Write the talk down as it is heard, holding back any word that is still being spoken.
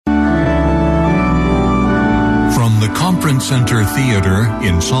Conference Center Theater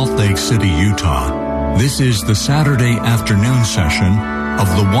in Salt Lake City, Utah. This is the Saturday afternoon session of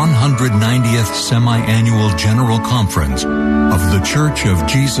the 190th Semiannual General Conference of the Church of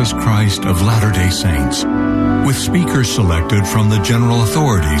Jesus Christ of Latter-day Saints, with speakers selected from the general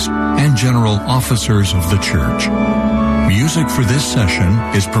authorities and general officers of the church. Music for this session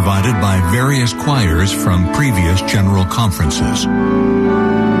is provided by various choirs from previous general conferences.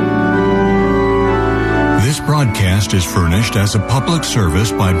 This broadcast is furnished as a public service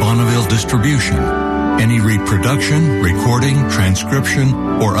by Bonneville Distribution. Any reproduction, recording, transcription,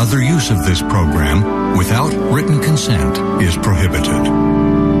 or other use of this program without written consent is prohibited.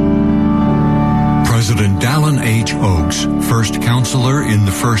 President Dallin H. Oaks, First Counselor in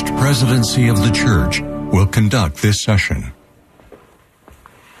the First Presidency of the Church, will conduct this session.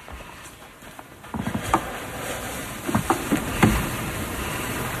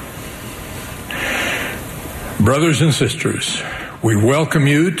 Brothers and sisters, we welcome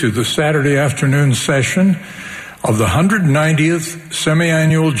you to the Saturday afternoon session of the 190th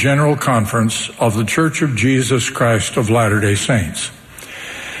Semiannual General Conference of the Church of Jesus Christ of Latter-day Saints.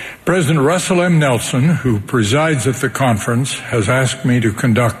 President Russell M. Nelson, who presides at the conference, has asked me to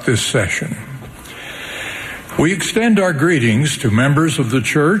conduct this session. We extend our greetings to members of the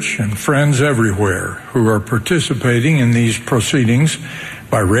church and friends everywhere who are participating in these proceedings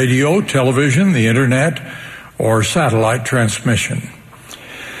by radio, television, the internet, or satellite transmission.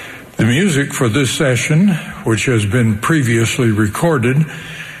 The music for this session, which has been previously recorded,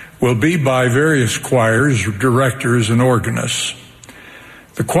 will be by various choirs, directors, and organists.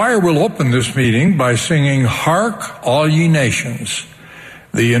 The choir will open this meeting by singing "Hark, All Ye Nations."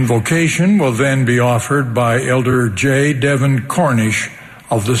 The invocation will then be offered by Elder J. Devin Cornish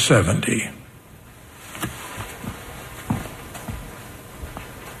of the 70.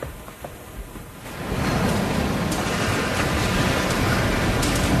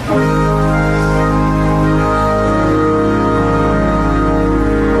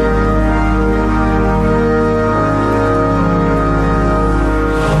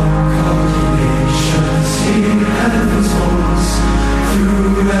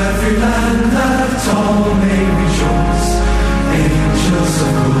 Angels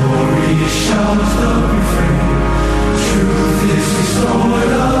of glory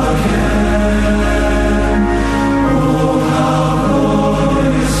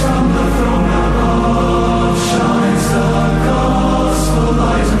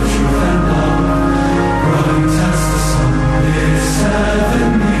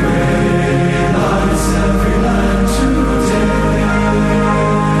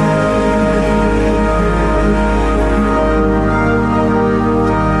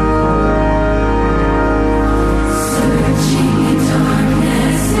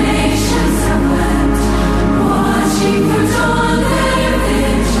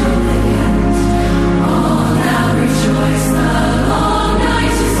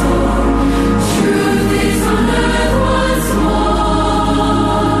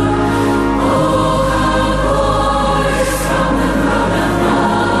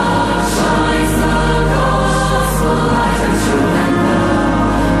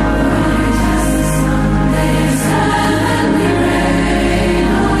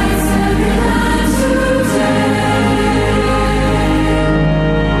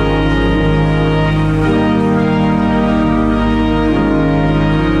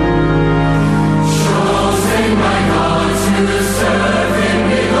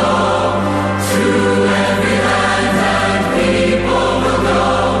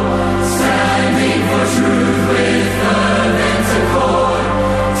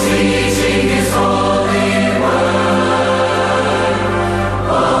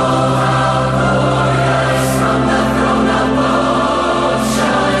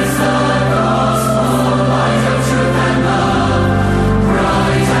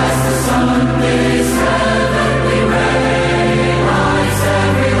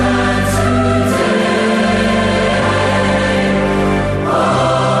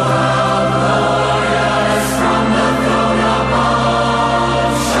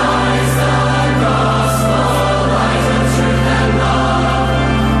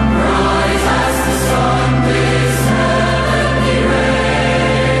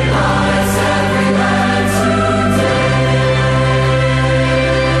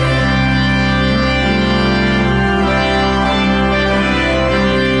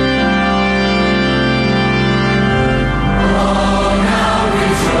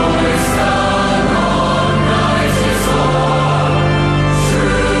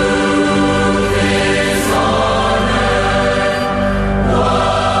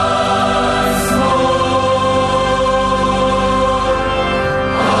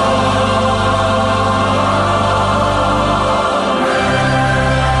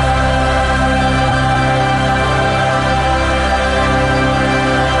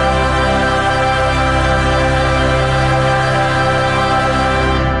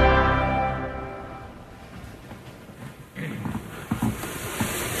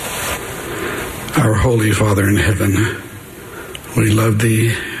Holy Father in heaven, we love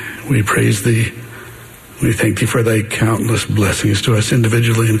thee, we praise thee, we thank thee for thy countless blessings to us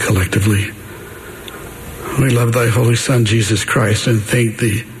individually and collectively. We love thy Holy Son, Jesus Christ, and thank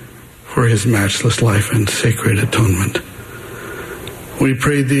thee for his matchless life and sacred atonement. We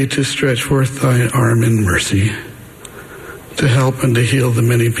pray thee to stretch forth thy arm in mercy, to help and to heal the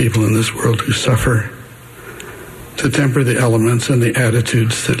many people in this world who suffer, to temper the elements and the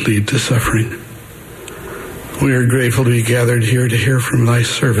attitudes that lead to suffering. We are grateful to be gathered here to hear from thy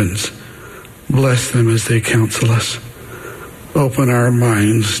servants. Bless them as they counsel us. Open our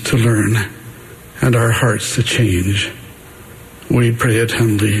minds to learn and our hearts to change. We pray it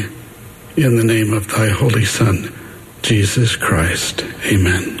humbly in the name of thy Holy Son, Jesus Christ.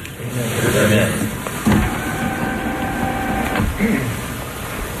 Amen. Amen.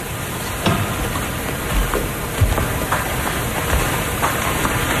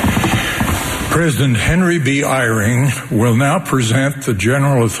 President Henry B. Eyring will now present the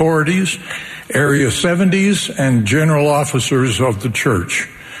general authorities, Area 70s, and general officers of the church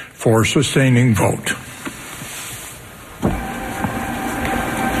for sustaining vote.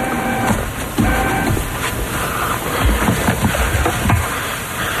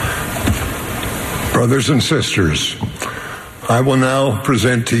 Brothers and sisters, I will now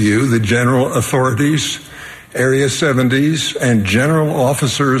present to you the general authorities, Area 70s, and general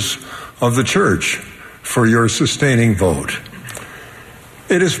officers of the church for your sustaining vote.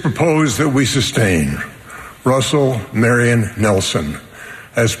 It is proposed that we sustain Russell Marion Nelson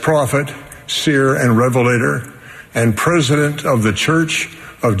as prophet, seer, and revelator, and president of the Church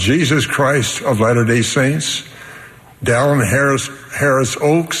of Jesus Christ of Latter-day Saints, Dallin Harris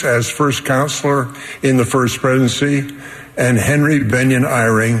Oakes as first counselor in the First Presidency, and Henry Benyon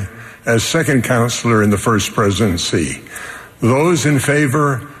Eyring as second counselor in the First Presidency. Those in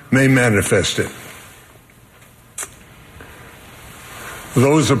favor may manifest it.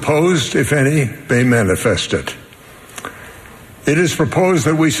 Those opposed, if any, may manifest it. It is proposed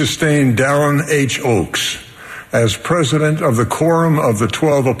that we sustain Dallin H. Oakes as president of the Quorum of the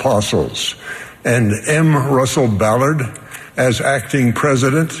 12 Apostles and M. Russell Ballard as acting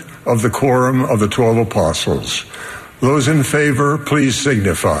president of the Quorum of the 12 Apostles. Those in favor, please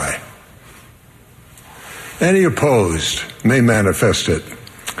signify. Any opposed may manifest it.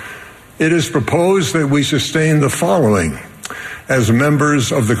 It is proposed that we sustain the following as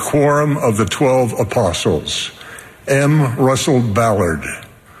members of the Quorum of the 12 Apostles: M. Russell Ballard,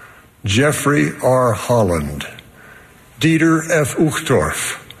 Jeffrey R. Holland, Dieter F.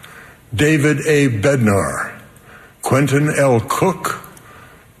 Uchtdorf, David A. Bednar, Quentin L. Cook,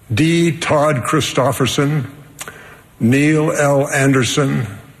 D. Todd Christofferson, Neil L. Anderson,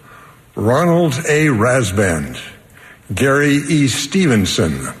 Ronald A. Rasband, Gary E.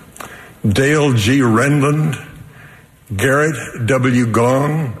 Stevenson, Dale G. Renland, Garrett W.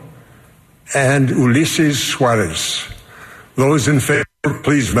 Gong, and Ulysses Suarez. Those in favor,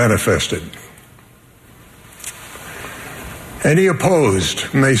 please manifest it. Any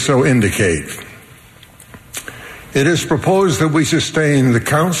opposed may so indicate. It is proposed that we sustain the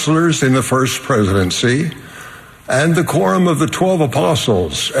counselors in the First Presidency and the Quorum of the 12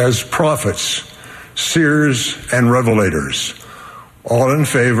 Apostles as prophets, seers, and revelators. All in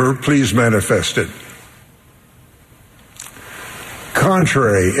favor, please manifest it.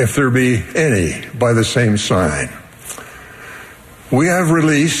 Contrary, if there be any, by the same sign. We have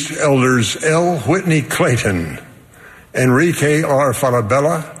released Elders L. Whitney Clayton, Enrique R.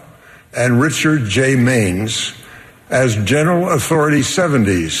 Falabella, and Richard J. Maines as General Authority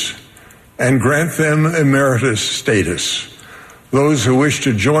 70s and grant them emeritus status. Those who wish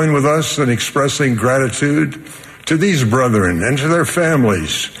to join with us in expressing gratitude to these brethren and to their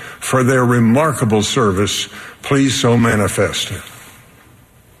families for their remarkable service, please so manifest.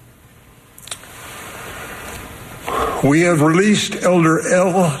 We have released Elder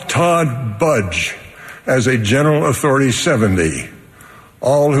L. Todd Budge as a General Authority 70.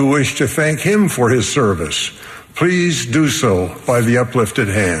 All who wish to thank him for his service, please do so by the uplifted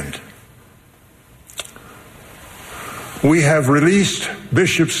hand. We have released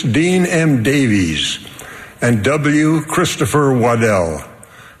Bishops Dean M. Davies and W. Christopher Waddell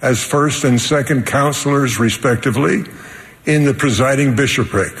as first and second counselors, respectively, in the presiding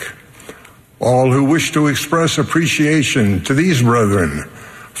bishopric. All who wish to express appreciation to these brethren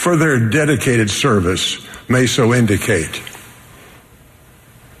for their dedicated service may so indicate.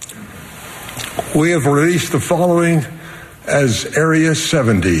 We have released the following as Area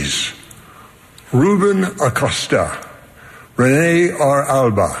 70s: Ruben Acosta, Rene R.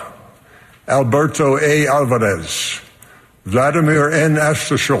 Alba, Alberto A. Alvarez, Vladimir N.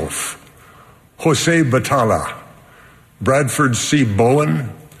 Astashov, Jose Batalla, Bradford C. Bowen,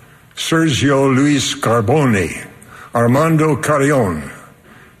 Sergio Luis Carbone, Armando Carrion,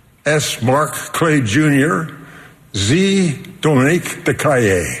 S. Mark Clay Jr., Z. Dominique de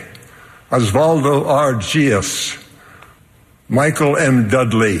Calle, Osvaldo R. Gias, Michael M.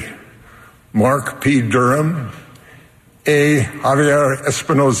 Dudley, Mark P. Durham, A. Javier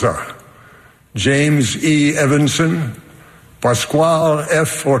Espinoza, James E. Evanson, Pascual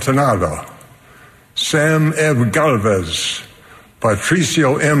F. Fortunado, Sam M. Galvez,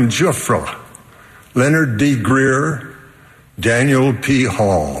 Patricio M. Jufra, Leonard D. Greer, Daniel P.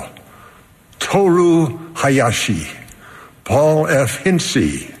 Hall, Toru Hayashi, Paul F.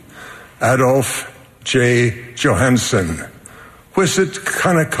 Hinsey, Adolf J. Johansson, Wisit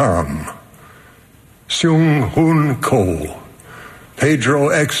Kanakam, Seung Hoon Ko, Pedro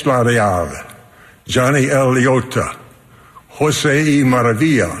X. Lareal, Johnny L. Liotta, Jose E.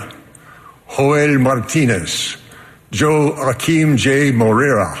 Maravilla, Joel Martinez, Joe Akim J.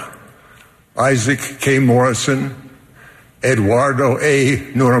 Moreira, Isaac K. Morrison, Eduardo A.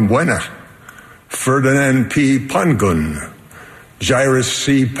 Norambuena, Ferdinand P. Pangun, Jairus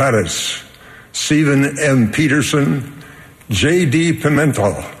C. Paris, Stephen M. Peterson, J. D.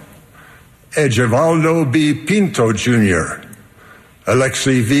 Pimentel, Ejevaldo B. Pinto Jr.,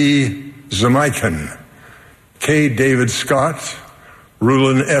 Alexei V. Zamaikan, K. David Scott,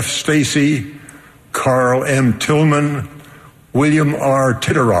 Rulon F. Stacy, Carl M. Tillman, William R.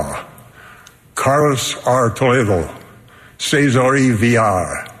 Titterah, Carlos R. Toledo, Cesar E.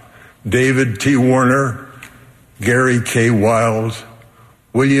 Villar, David T. Warner, Gary K. Wild,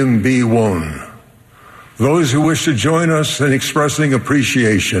 William B. Wone. Those who wish to join us in expressing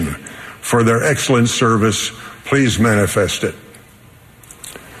appreciation for their excellent service, please manifest it.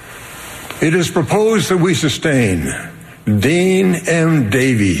 It is proposed that we sustain Dean M.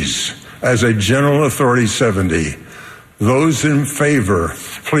 Davies as a General Authority 70. Those in favor,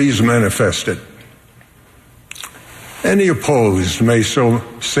 please manifest it. Any opposed may so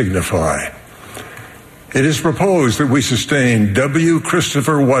signify. It is proposed that we sustain W.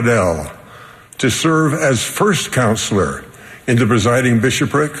 Christopher Waddell to serve as first counselor in the presiding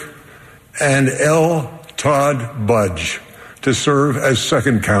bishopric, and L. Todd Budge to serve as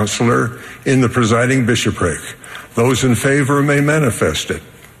second counselor in the presiding bishopric. Those in favor may manifest it.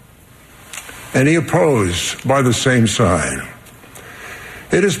 Any opposed by the same sign.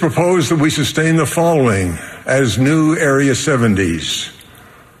 It is proposed that we sustain the following as new Area 70s: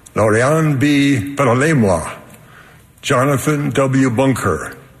 Lorian B. Paralemwa, Jonathan W.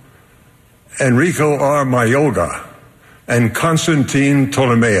 Bunker, Enrico R. Mayoga, and Konstantin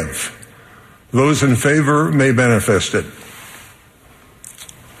Ptolemaev. Those in favor may manifest it.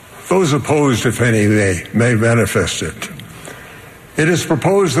 Those opposed, if any, may manifest it. It is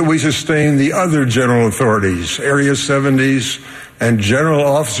proposed that we sustain the other general authorities, Area 70s, and general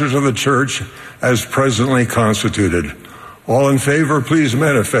officers of the church as presently constituted. All in favor, please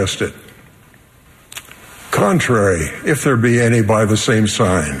manifest it. Contrary, if there be any, by the same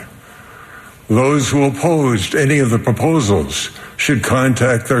sign. Those who opposed any of the proposals should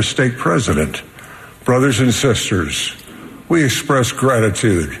contact their stake president. Brothers and sisters, we express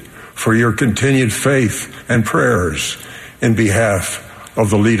gratitude for your continued faith and prayers in behalf of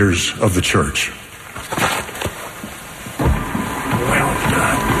the leaders of the church. Well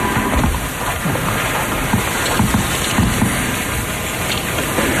done.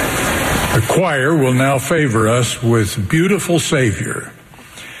 The choir will now favor us with Beautiful Savior.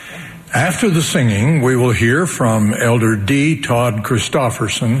 After the singing, we will hear from Elder D. Todd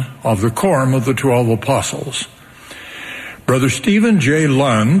Christofferson of the Quorum of the 12 Apostles. Brother Stephen J.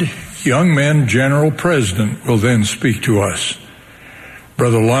 Lund, Young Men General President, will then speak to us.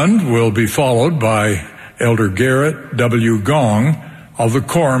 Brother Lund will be followed by Elder Garrett W. Gong of the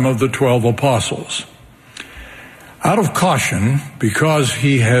Quorum of the 12 Apostles. Out of caution, because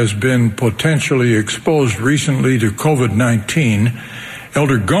he has been potentially exposed recently to COVID-19,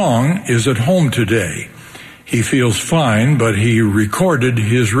 Elder Gong is at home today. He feels fine, but he recorded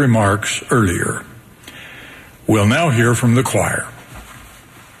his remarks earlier. We'll now hear from the choir.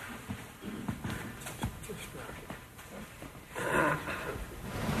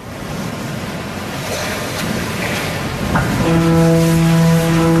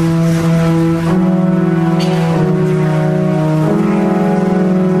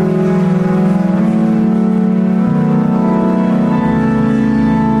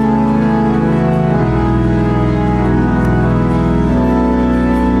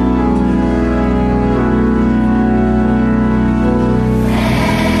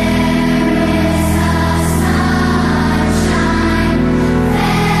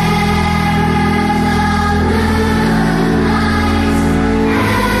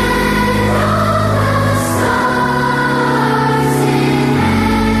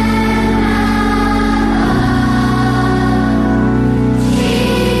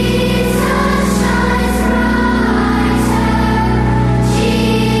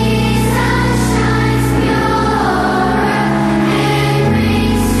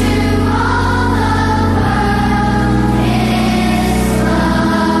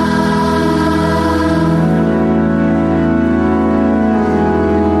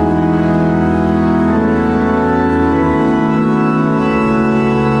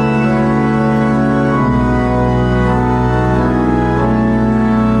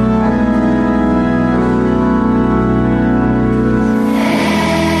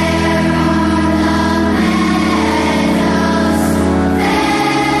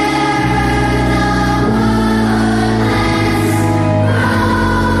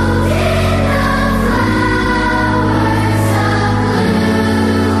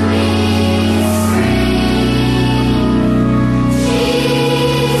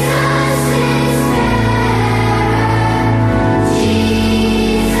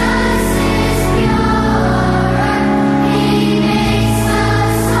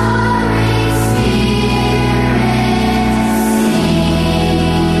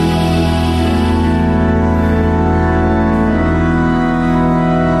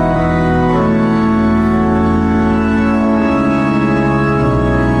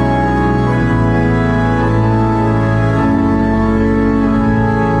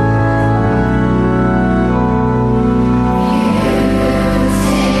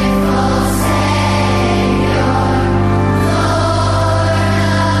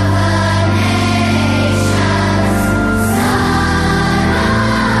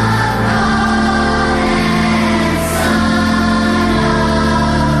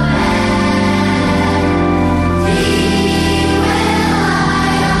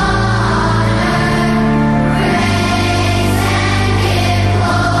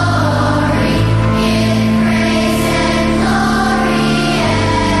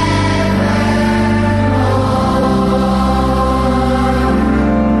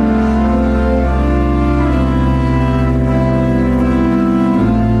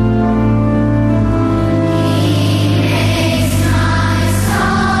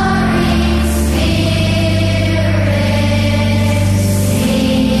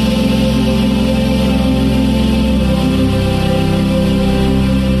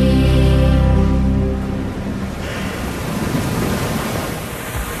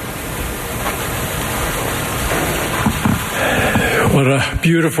 What a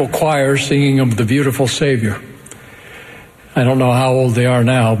beautiful choir singing of the beautiful Savior. I don't know how old they are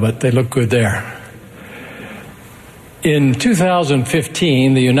now, but they look good there. In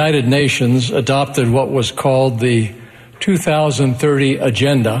 2015, the United Nations adopted what was called the 2030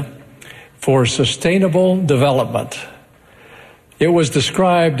 Agenda for Sustainable Development. It was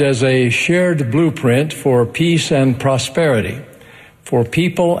described as a shared blueprint for peace and prosperity for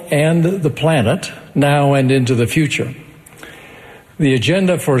people and the planet now and into the future. The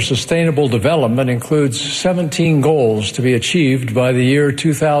Agenda for Sustainable Development includes 17 goals to be achieved by the year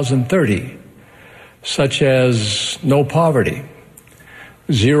 2030, such as no poverty,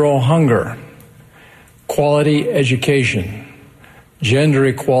 zero hunger, quality education, gender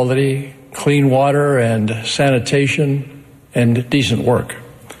equality, clean water and sanitation, and decent work.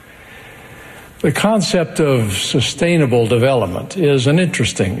 The concept of sustainable development is an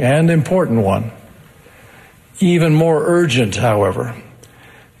interesting and important one. Even more urgent, however,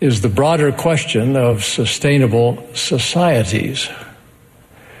 is the broader question of sustainable societies.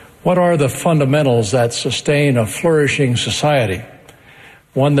 What are the fundamentals that sustain a flourishing society,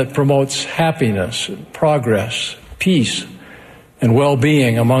 one that promotes happiness, progress, peace, and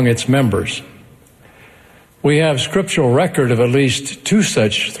well-being among its members? We have scriptural record of at least 2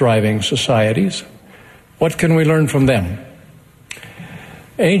 such thriving societies. What can we learn from them?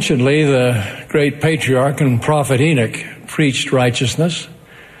 Anciently, the great patriarch and prophet Enoch preached righteousness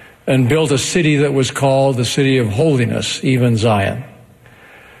and built a city that was called the city of holiness, even Zion.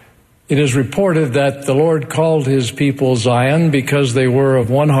 It is reported that the Lord called his people Zion because they were of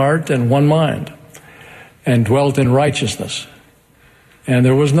one heart and one mind and dwelt in righteousness, and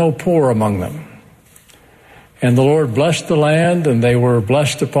there was no poor among them. And the Lord blessed the land, and they were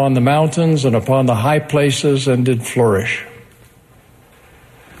blessed upon the mountains and upon the high places and did flourish.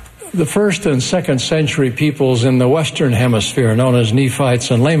 The 1st and 2nd century peoples in the Western Hemisphere, known as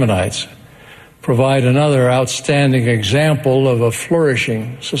Nephites and Lamanites, provide another outstanding example of a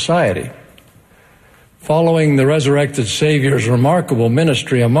flourishing society. Following the resurrected Savior's remarkable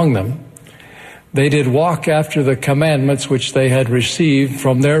ministry among them, they did walk after the commandments which they had received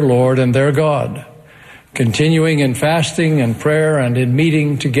from their Lord and their God, continuing in fasting and prayer and in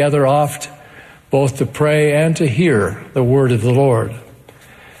meeting together oft, both to pray and to hear the word of the Lord.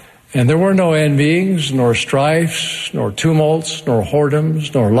 And there were no envyings, nor strifes, nor tumults, nor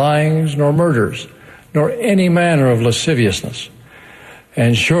whoredoms, nor lyings, nor murders, nor any manner of lasciviousness.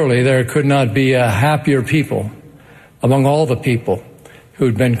 And surely there could not be a happier people among all the people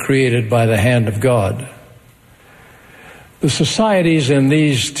who'd been created by the hand of God. The societies in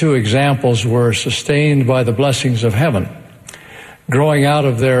these 2 examples were sustained by the blessings of heaven, growing out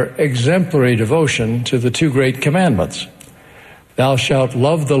of their exemplary devotion to the 2 great commandments. Thou shalt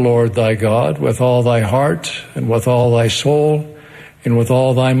love the Lord thy God with all thy heart and with all thy soul and with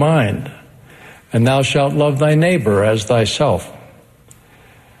all thy mind, and thou shalt love thy neighbor as thyself.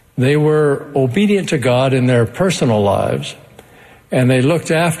 They were obedient to God in their personal lives, and they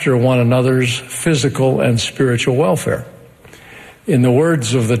looked after one another's physical and spiritual welfare. In the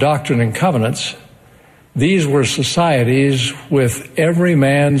words of the Doctrine and Covenants, these were societies with every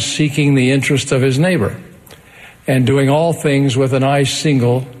man seeking the interest of his neighbor and doing all things with an eye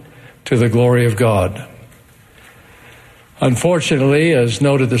single to the glory of God. Unfortunately, as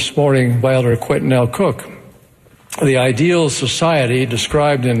noted this morning by Elder Quentin L. Cook, the ideal society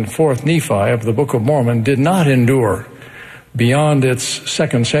described in 4th Nephi of the Book of Mormon did not endure beyond its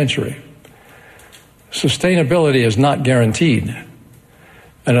 2nd century. Sustainability is not guaranteed,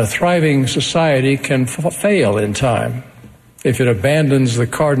 and a thriving society can fail in time if it abandons the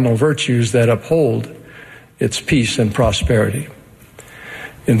cardinal virtues that uphold its peace and prosperity.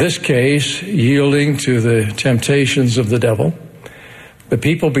 In this case, yielding to the temptations of the devil, the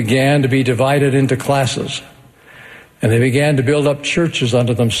people began to be divided into classes, and they began to build up churches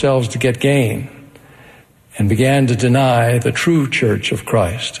unto themselves to get gain, and began to deny the true church of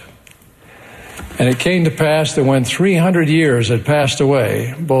Christ. And it came to pass that when 300 years had passed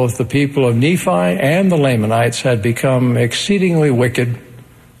away, both the people of Nephi and the Lamanites had become exceedingly wicked,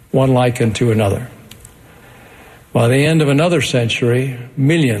 one like unto another. By the end of another century,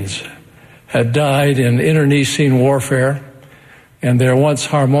 millions had died in internecine warfare, and their once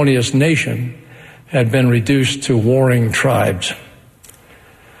harmonious nation had been reduced to warring tribes.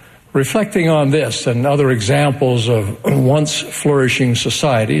 Reflecting on this and other examples of once flourishing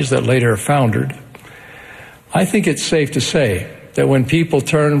societies that later foundered, I think it's safe to say that when people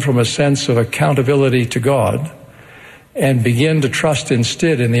turn from a sense of accountability to God and begin to trust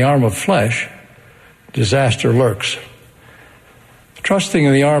instead in the arm of flesh, disaster lurks. Trusting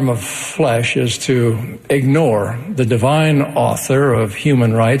in the arm of flesh is to ignore the divine author of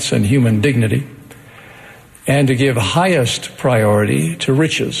human rights and human dignity, and to give highest priority to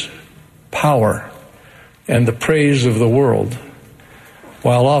riches, power, and the praise of the world,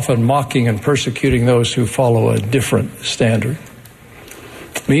 while often mocking and persecuting those who follow a different standard.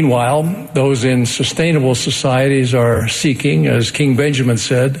 Meanwhile, those in sustainable societies are seeking, as King Benjamin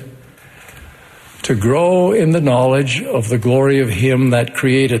said, to grow in the knowledge of the glory of Him that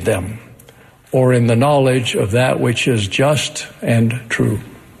created them, or in the knowledge of that which is just and true.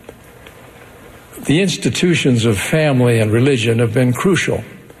 The institutions of family and religion have been crucial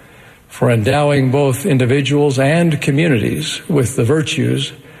for endowing both individuals and communities with the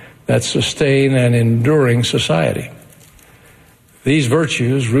virtues that sustain an enduring society. These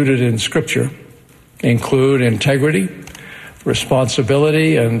virtues, rooted in Scripture, include integrity,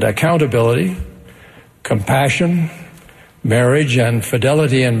 responsibility and accountability, compassion, marriage and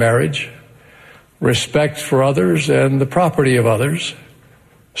fidelity in marriage, respect for others and the property of others,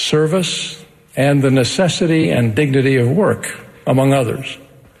 service, and the necessity and dignity of work, among others.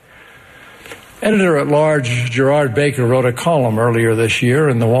 Editor-at-large Gerard Baker wrote a column earlier this year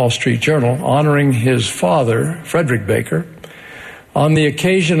in the Wall Street Journal honoring his father, Frederick Baker, on the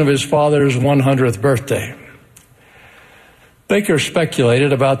occasion of his father's 100th birthday. Baker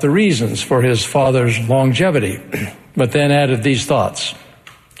speculated about the reasons for his father's longevity, but then added these thoughts.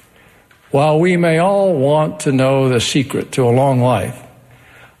 While we may all want to know the secret to a long life,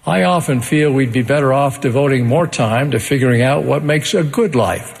 I often feel we'd be better off devoting more time to figuring out what makes a good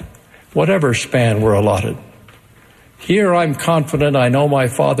life, whatever span we're allotted. Here I'm confident I know my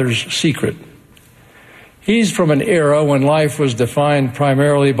father's secret. He's from an era when life was defined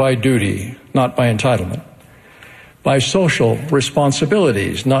primarily by duty, not by entitlement, by social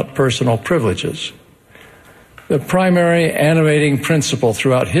responsibilities, not personal privileges. The primary animating principle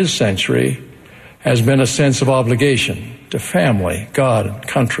throughout his century has been a sense of obligation to family, God, and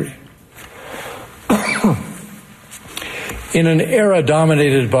country. In an era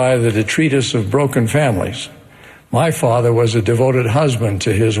dominated by the detritus of broken families, my father was a devoted husband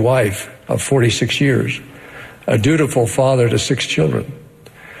to his wife of 46 years, a dutiful father to 6 children.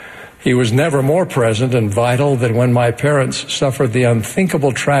 He was never more present and vital than when my parents suffered the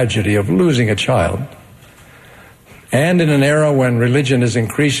unthinkable tragedy of losing a child. And in an era when religion is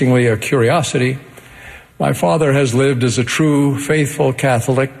increasingly a curiosity, my father has lived as a true, faithful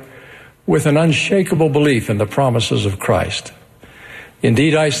Catholic with an unshakable belief in the promises of Christ.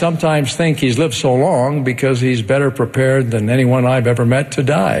 Indeed, I sometimes think he's lived so long because he's better prepared than anyone I've ever met to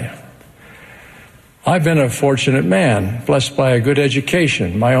die. I've been a fortunate man, blessed by a good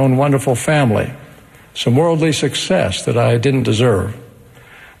education, my own wonderful family, some worldly success that I didn't deserve.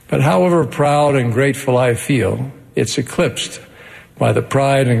 But however proud and grateful I feel, it's eclipsed by the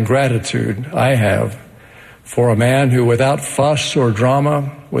pride and gratitude I have for a man who, without fuss or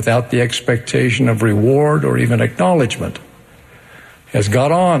drama, without the expectation of reward or even acknowledgement, has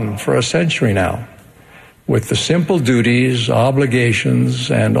got on for a century now with the simple duties, obligations,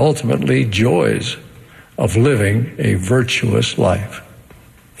 and ultimately joys of living a virtuous life."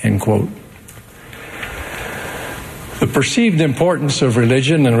 End quote. The perceived importance of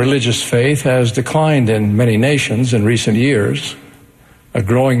religion and religious faith has declined in many nations in recent years. A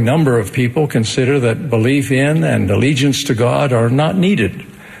growing number of people consider that belief in and allegiance to God are not needed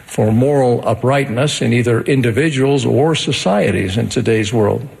for moral uprightness in either individuals or societies in today's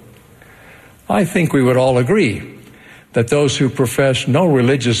world. I think we would all agree that those who profess no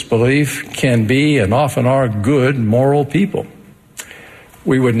religious belief can be and often are good, moral people.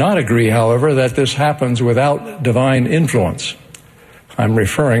 We would not agree, however, that this happens without divine influence. I'm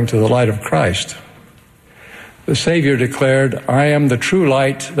referring to the light of Christ. The Savior declared, "I am the true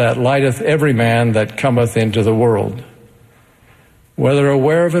light that lighteth every man that cometh into the world." Whether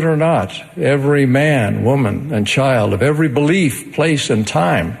aware of it or not, every man, woman, and child of every belief, place, and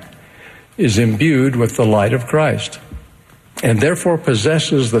time is imbued with the light of Christ, and therefore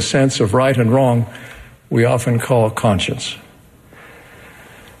possesses the sense of right and wrong we often call conscience.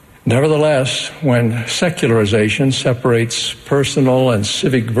 Nevertheless, when secularization separates personal and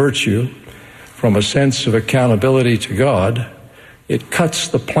civic virtue from a sense of accountability to God, it cuts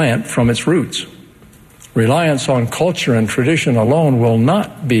the plant from its roots. Reliance on culture and tradition alone will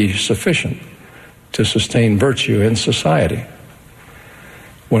not be sufficient to sustain virtue in society.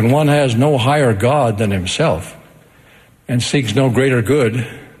 When one has no higher God than himself and seeks no greater good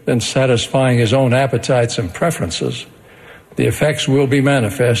than satisfying his own appetites and preferences, the effects will be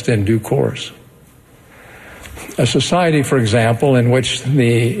manifest in due course. A society, for example, in which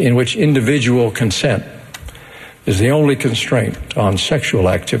individual consent is the only constraint on sexual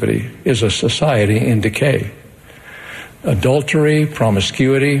activity, is a society in decay. Adultery,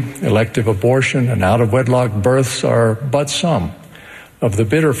 promiscuity, elective abortion, and out-of-wedlock births are but some of the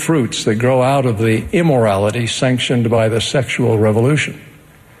bitter fruits that grow out of the immorality sanctioned by the sexual revolution.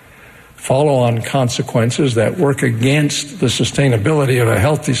 Follow-on consequences that work against the sustainability of a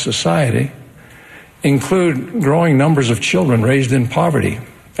healthy society include growing numbers of children raised in poverty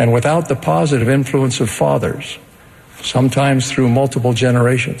and without the positive influence of fathers, sometimes through multiple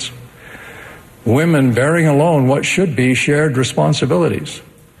generations. Women bearing alone what should be shared responsibilities,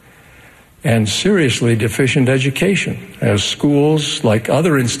 and seriously deficient education, as schools, like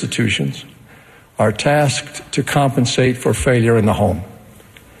other institutions, are tasked to compensate for failure in the home.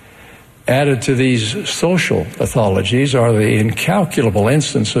 Added to these social pathologies are the incalculable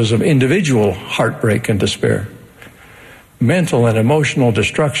instances of individual heartbreak and despair, mental and emotional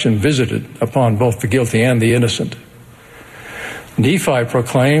destruction visited upon both the guilty and the innocent. Nephi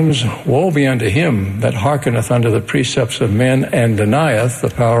proclaims, "Woe be unto him that hearkeneth unto the precepts of men and denieth the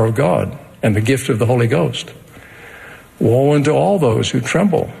power of God and the gift of the Holy Ghost. Woe unto all those who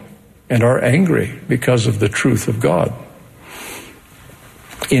tremble and are angry because of the truth of God."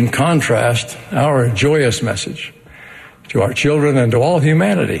 In contrast, our joyous message to our children and to all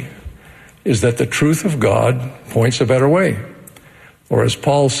humanity is that the truth of God points a better way, or as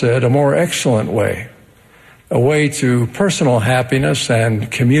Paul said, a more excellent way, a way to personal happiness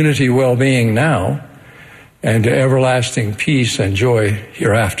and community well-being now, and to everlasting peace and joy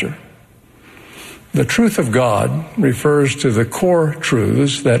hereafter. The truth of God refers to the core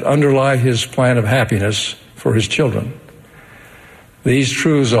truths that underlie his plan of happiness for his children. These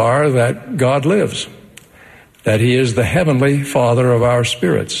truths are that God lives, that he is the heavenly Father of our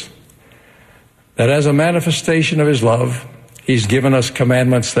spirits, that as a manifestation of his love, he's given us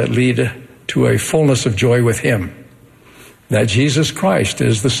commandments that lead to a fullness of joy with him, that Jesus Christ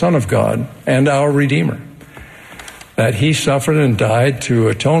is the Son of God and our Redeemer, that he suffered and died to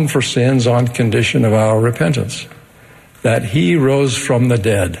atone for sins on condition of our repentance, that he rose from the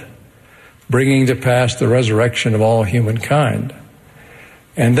dead, bringing to pass the resurrection of all humankind,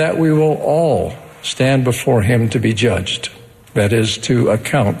 and that we will all stand before him to be judged, that is, to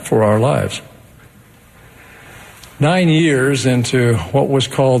account for our lives. 9 years into what was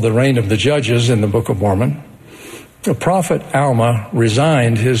called the reign of the judges in the Book of Mormon, the prophet Alma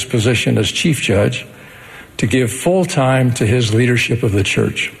resigned his position as chief judge to give full time to his leadership of the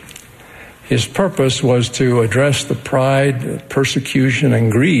church. His purpose was to address the pride, persecution,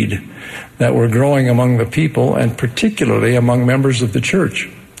 and greed that were growing among the people, and particularly among members of the church.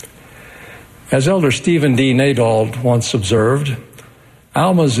 As Elder Stephen D. Nadald once observed,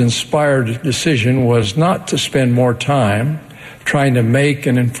 Alma's inspired decision was not to spend more time trying to make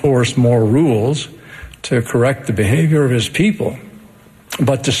and enforce more rules to correct the behavior of his people,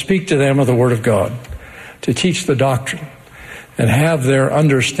 but to speak to them of the Word of God, to teach the doctrine, and have their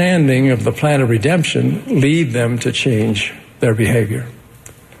understanding of the plan of redemption lead them to change their behavior.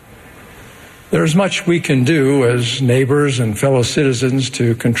 There's much we can do as neighbors and fellow citizens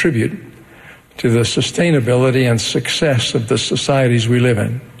to contribute to the sustainability and success of the societies we live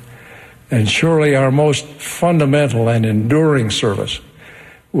in. And surely our most fundamental and enduring service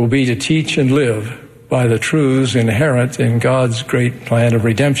will be to teach and live by the truths inherent in God's great plan of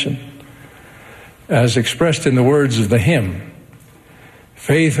redemption. As expressed in the words of the hymn,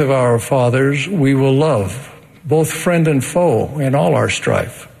 "Faith of our fathers we will love, both friend and foe in all our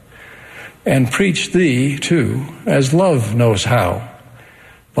strife, and preach thee, too, as love knows how,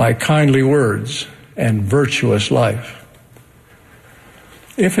 by kindly words and virtuous life."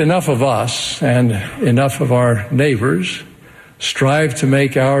 If enough of us and enough of our neighbors strive to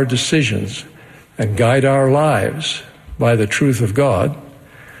make our decisions and guide our lives by the truth of God,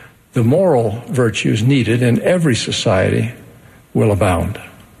 the moral virtues needed in every society will abound.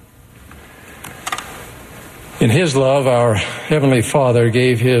 In his love, our Heavenly Father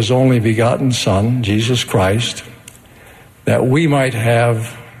gave his only begotten Son, Jesus Christ, that we might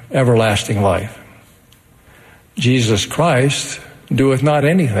have everlasting life. Jesus Christ doeth not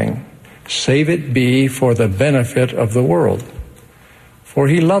anything, save it be for the benefit of the world. For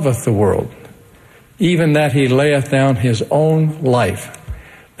he loveth the world, even that he layeth down his own life,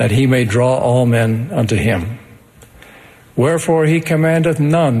 that he may draw all men unto him. Wherefore he commandeth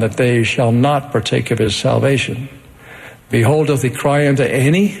none that they shall not partake of his salvation. Behold, doth he cry unto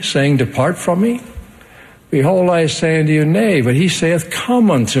any, saying, Depart from me? Behold, I say unto you, Nay, but he saith, Come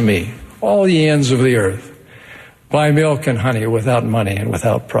unto me, all ye ends of the earth, buy milk and honey without money and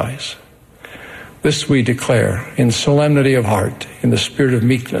without price. This we declare in solemnity of heart, in the spirit of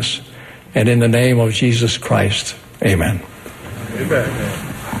meekness, and in the name of Jesus Christ, Amen. Amen.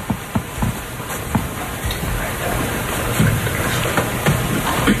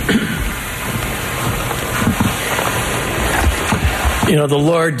 You know, the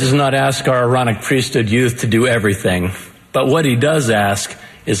Lord does not ask our Aaronic priesthood youth to do everything, but what he does ask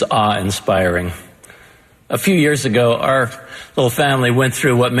is awe-inspiring. A few years ago, our little family went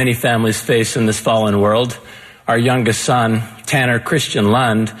through what many families face in this fallen world. Our youngest son, Tanner Christian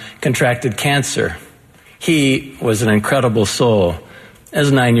Lund, contracted cancer. He was an incredible soul,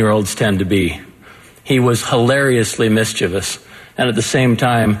 as 9-year-olds tend to be. He was hilariously mischievous, and at the same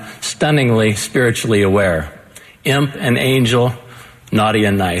time, stunningly spiritually aware. Imp and angel, naughty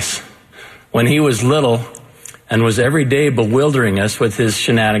and nice. When he was little and was every day bewildering us with his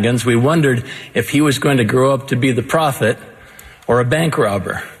shenanigans, we wondered if he was going to grow up to be the prophet or a bank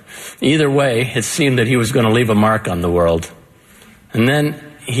robber. Either way, it seemed that he was going to leave a mark on the world. And then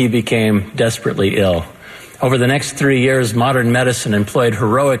he became desperately ill. Over the next 3 years, modern medicine employed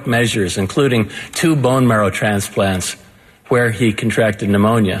heroic measures, including 2 bone marrow transplants, where he contracted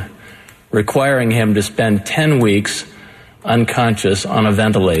pneumonia, requiring him to spend 10 weeks unconscious on a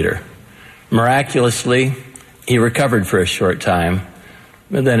ventilator. Miraculously, he recovered for a short time,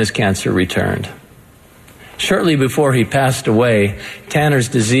 but then his cancer returned. Shortly before he passed away, Tanner's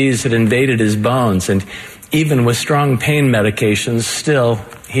disease had invaded his bones, and even with strong pain medications, still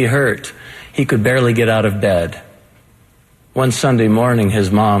he hurt. He could barely get out of bed. One Sunday morning,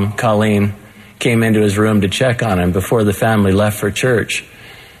 his mom, Colleen, came into his room to check on him before the family left for church.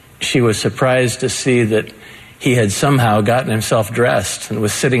 She was surprised to see that he had somehow gotten himself dressed and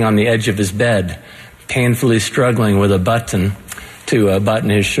was sitting on the edge of his bed, painfully struggling with a button to button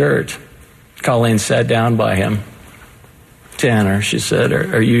his shirt. Colleen sat down by him. "Tanner," she said,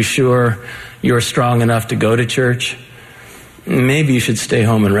 are you sure you're strong enough to go to church? Maybe you should stay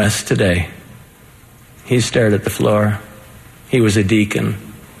home and rest today." He stared at the floor. He was a deacon.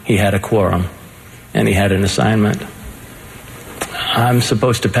 He had a quorum, and he had an assignment. "I'm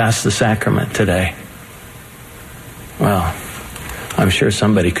supposed to pass the sacrament today." "Well, I'm sure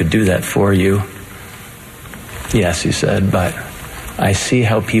somebody could do that for you." "Yes," he said, "but I see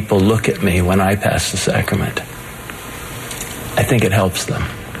how people look at me when I pass the sacrament. I think it helps them."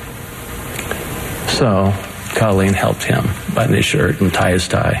 So Colleen helped him button his shirt and tie his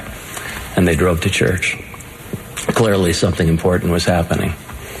tie, and they drove to church. Clearly something important was happening.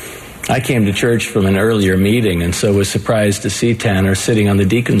 I came to church from an earlier meeting, and so was surprised to see Tanner sitting on the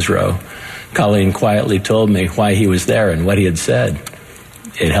deacon's row. Colleen quietly told me why he was there and what he had said.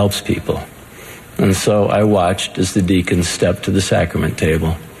 It helps people. And so I watched as the deacon stepped to the sacrament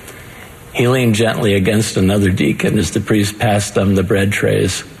table. He leaned gently against another deacon as the priest passed them the bread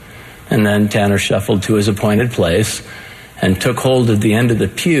trays. And then Tanner shuffled to his appointed place and took hold of the end of the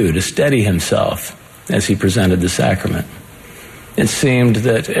pew to steady himself as he presented the sacrament. It seemed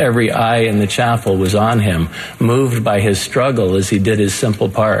that every eye in the chapel was on him, moved by his struggle as he did his simple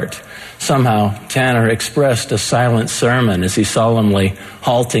part. Somehow, Tanner expressed a silent sermon as he solemnly,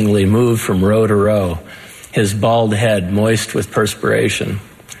 haltingly moved from row to row, his bald head moist with perspiration,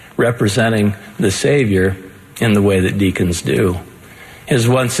 representing the Savior in the way that deacons do. His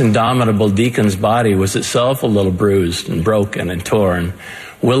once indomitable deacon's body was itself a little bruised and broken and torn,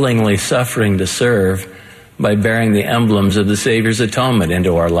 willingly suffering to serve by bearing the emblems of the Savior's atonement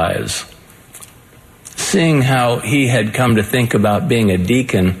into our lives. Seeing how he had come to think about being a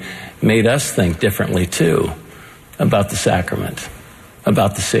deacon made us think differently too, about the sacrament,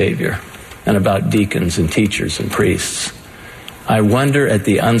 about the Savior, and about deacons and teachers and priests. I wonder at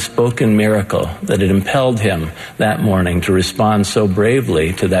the unspoken miracle that had impelled him that morning to respond so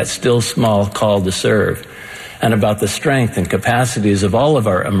bravely to that still small call to serve, and about the strength and capacities of all of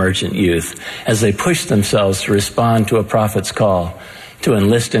our emergent youth as they push themselves to respond to a prophet's call, to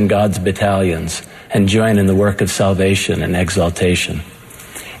enlist in God's battalions and join in the work of salvation and exaltation.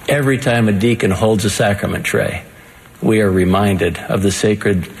 Every time a deacon holds a sacrament tray, we are reminded of the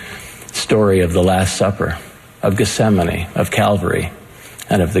sacred story of the Last Supper, of Gethsemane, of Calvary,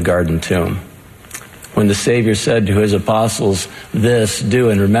 and of the garden tomb. When the Savior said to his apostles, "This do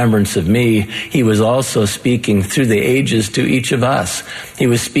in remembrance of me," he was also speaking through the ages to each of us. He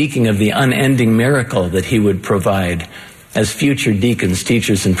was speaking of the unending miracle that he would provide as future deacons,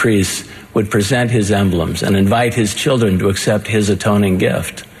 teachers, and priests would present his emblems and invite his children to accept his atoning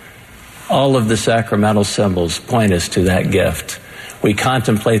gift. All of the sacramental symbols point us to that gift. We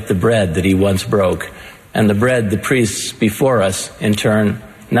contemplate the bread that he once broke, and the bread the priests before us, in turn,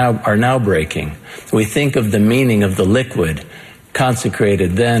 are now breaking. We think of the meaning of the liquid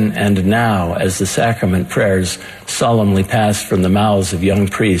consecrated then and now as the sacrament prayers solemnly pass from the mouths of young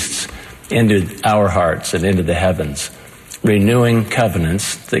priests into our hearts and into the heavens, renewing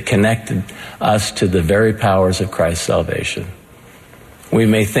covenants that connected us to the very powers of Christ's salvation. We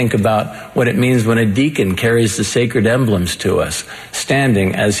may think about what it means when a deacon carries the sacred emblems to us,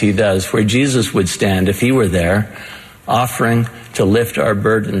 standing as he does, where Jesus would stand if he were there, offering to lift our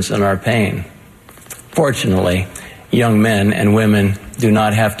burdens and our pain. Fortunately, young men and women do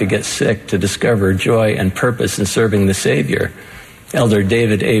not have to get sick to discover joy and purpose in serving the Savior. Elder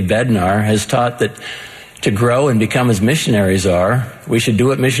David A. Bednar has taught that to grow and become as missionaries are, we should do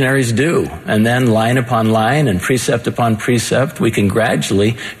what missionaries do. And then line upon line and precept upon precept, we can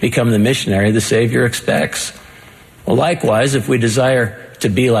gradually become the missionary the Savior expects. Well, likewise, if we desire to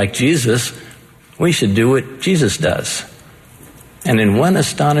be like Jesus, we should do what Jesus does. And in one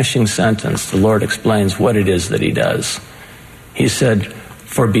astonishing sentence, the Lord explains what it is that he does. He said,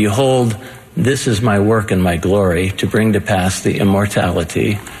 "For behold, this is my work and my glory, to bring to pass the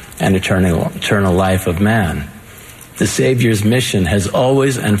immortality and eternal life of man." The Savior's mission has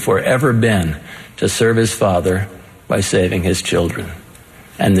always and forever been to serve his Father by saving his children.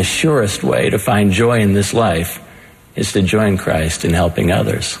 And the surest way to find joy in this life is to join Christ in helping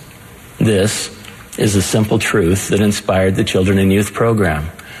others. This is the simple truth that inspired the Children and Youth program.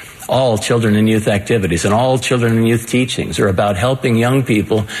 All children and youth activities and all children and youth teachings are about helping young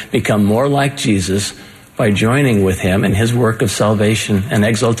people become more like Jesus by joining with him in his work of salvation and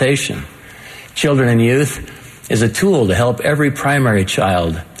exaltation. Children and Youth is a tool to help every primary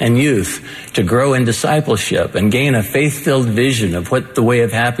child and youth to grow in discipleship and gain a faith-filled vision of what the way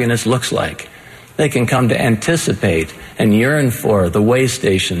of happiness looks like. They can come to anticipate and yearn for the way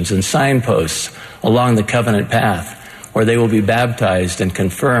stations and signposts along the covenant path, where they will be baptized and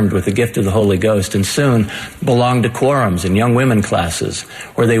confirmed with the gift of the Holy Ghost, and soon belong to quorums and young women classes,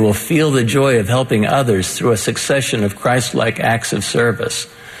 where they will feel the joy of helping others through a succession of Christ-like acts of service.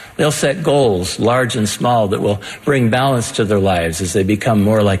 They'll set goals, large and small, that will bring balance to their lives as they become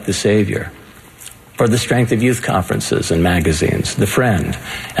more like the Savior. For the Strength of Youth conferences and magazines, The Friend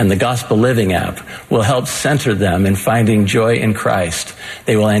and the Gospel Living app will help center them in finding joy in Christ.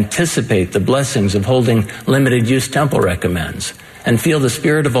 They will anticipate the blessings of holding limited use temple recommends and feel the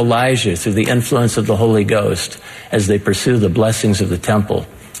spirit of Elijah through the influence of the Holy Ghost as they pursue the blessings of the temple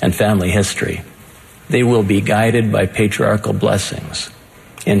and family history. They will be guided by patriarchal blessings.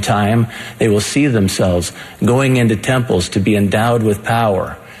 In time, they will see themselves going into temples to be endowed with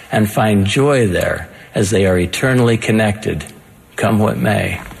power and find joy there as they are eternally connected, come what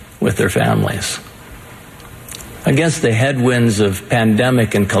may, with their families. Against the headwinds of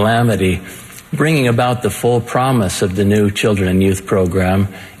pandemic and calamity, bringing about the full promise of the new Children and Youth program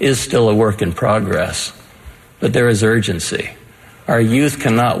is still a work in progress. But there is urgency. Our youth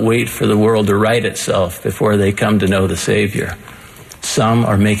cannot wait for the world to right itself before they come to know the Savior. Some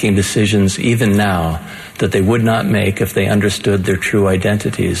are making decisions even now that they would not make if they understood their true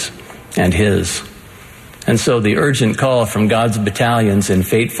identities and his. And so the urgent call from God's battalions in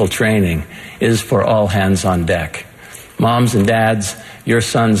faithful training is for all hands on deck. Moms and dads, your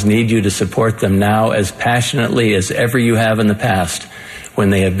sons need you to support them now as passionately as ever you have in the past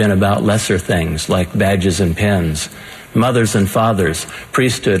when they have been about lesser things like badges and pins. Mothers and fathers,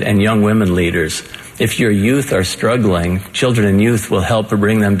 priesthood and young women leaders, if your youth are struggling, Children and Youth will help to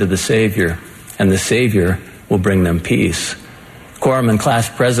bring them to the Savior, and the Savior will bring them peace. Quorum and class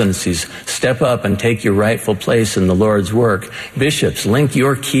presidencies, step up and take your rightful place in the Lord's work. Bishops, link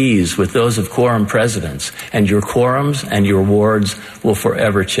your keys with those of quorum presidents, and your quorums and your wards will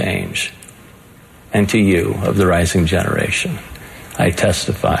forever change. And to you, of the rising generation, I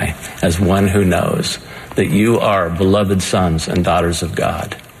testify as one who knows that you are beloved sons and daughters of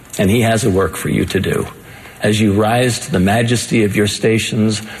God, and he has a work for you to do. As you rise to the majesty of your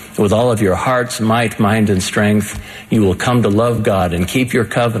stations with all of your heart's might, mind, and strength, you will come to love God and keep your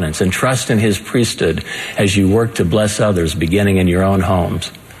covenants and trust in his priesthood as you work to bless others, beginning in your own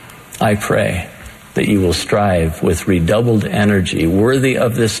homes. I pray that you will strive with redoubled energy, worthy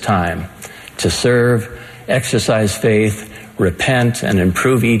of this time, to serve, exercise faith, repent, and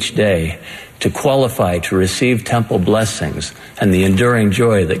improve each day, to qualify to receive temple blessings and the enduring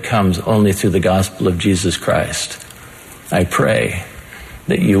joy that comes only through the gospel of Jesus Christ. I pray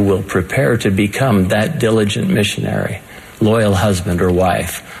that you will prepare to become that diligent missionary, loyal husband or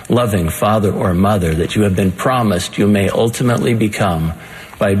wife, loving father or mother that you have been promised you may ultimately become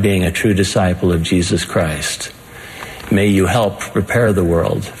by being a true disciple of Jesus Christ. May you help prepare the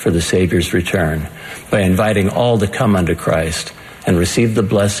world for the Savior's return by inviting all to come unto Christ and receive the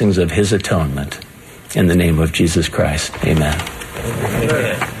blessings of his atonement. In the name of Jesus Christ, amen.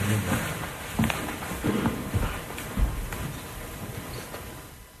 Amen.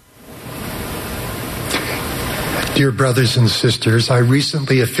 Dear brothers and sisters, I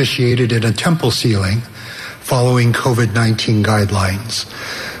recently officiated in a temple sealing following COVID-19 guidelines.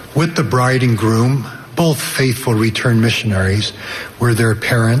 With the bride and groom, both faithful returned missionaries, were their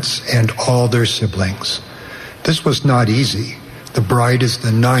parents and all their siblings. This was not easy. The bride is the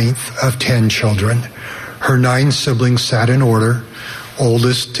 9th of 10 children. Her 9 siblings sat in order,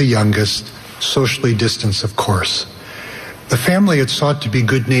 oldest to youngest, socially distanced, of course. The family had sought to be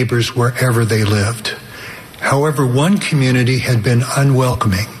good neighbors wherever they lived. However, one community had been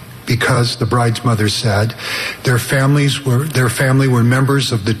unwelcoming because, the bride's mother said, their family were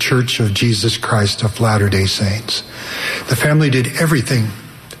members of the Church of Jesus Christ of Latter-day Saints. The family did everything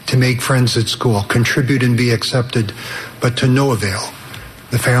to make friends at school, contribute and be accepted, but to no avail.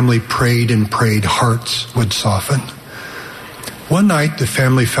 The family prayed and prayed, hearts would soften. One night, the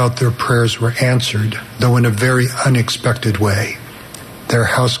family felt their prayers were answered, though in a very unexpected way. Their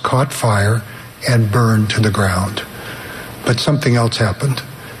house caught fire and burned to the ground. But something else happened.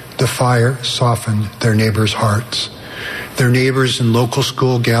 The fire softened their neighbors' hearts. Their neighbors in local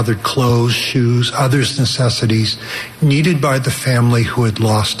school gathered clothes, shoes, others' necessities needed by the family who had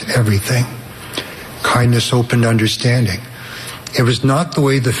lost everything. Kindness opened understanding. It was not the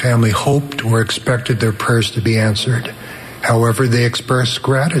way the family hoped or expected their prayers to be answered. However, they expressed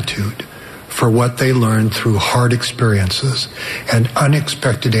gratitude for what they learned through hard experiences and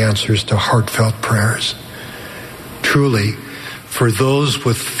unexpected answers to heartfelt prayers. Truly, for those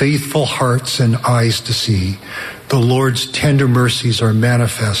with faithful hearts and eyes to see, the Lord's tender mercies are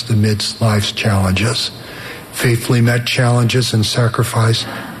manifest amidst life's challenges. Faithfully met challenges and sacrifice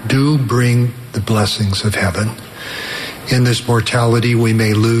do bring the blessings of heaven. In this mortality, we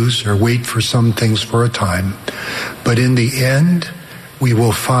may lose or wait for some things for a time, but in the end, we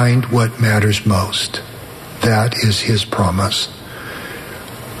will find what matters most. That is His promise.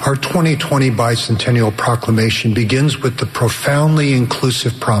 Our 2020 bicentennial proclamation begins with the profoundly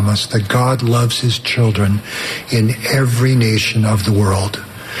inclusive promise that God loves His children in every nation of the world.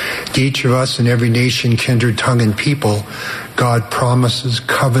 To each of us in every nation, kindred, tongue, and people, God promises,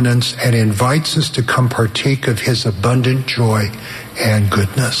 covenants, and invites us to come partake of His abundant joy and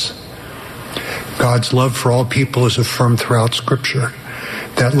goodness. God's love for all people is affirmed throughout Scripture.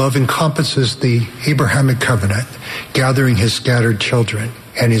 That love encompasses the Abrahamic covenant, gathering His scattered children,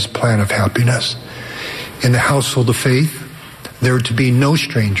 and His plan of happiness. In the household of faith, there are to be no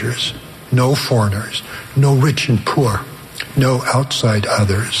strangers, no foreigners, no rich and poor, no outside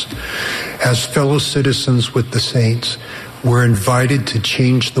others. As fellow citizens with the saints, we're invited to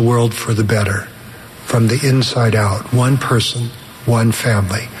change the world for the better, from the inside out, one person, one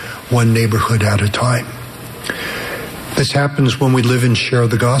family, one neighborhood at a time. This happens when we live and share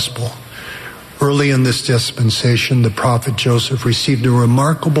the gospel. Early in this dispensation, the prophet Joseph received a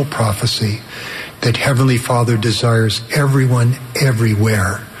remarkable prophecy that Heavenly Father desires everyone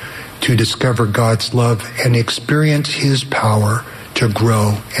everywhere to discover God's love and experience His power to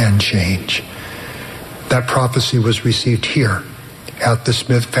grow and change. That prophecy was received here at the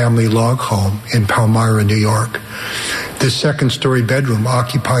Smith family log home in Palmyra, New York. This second-story bedroom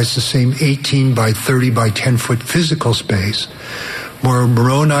occupies the same 18 by 30 by 10-foot physical space where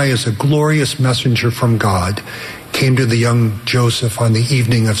Moroni, as a glorious messenger from God, came to the young Joseph on the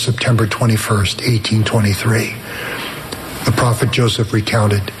evening of September 21st, 1823. The prophet Joseph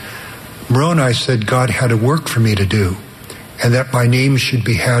recounted, Moroni said God had a work for me to do, and that my name should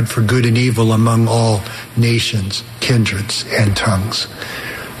be had for good and evil among all nations, kindreds, and tongues.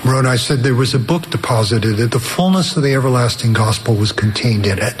 Moroni said there was a book deposited, that the fullness of the everlasting gospel was contained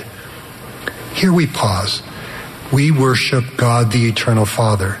in it. Here we pause. We worship God the Eternal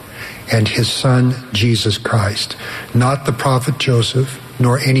Father and His Son, Jesus Christ, not the prophet Joseph,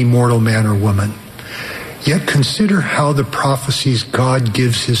 nor any mortal man or woman. Yet consider how the prophecies God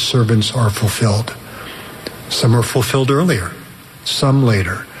gives His servants are fulfilled. Some are fulfilled earlier, some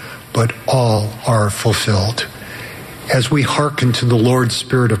later, but all are fulfilled. As we hearken to the Lord's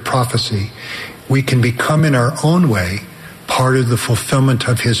spirit of prophecy, we can become in our own way part of the fulfillment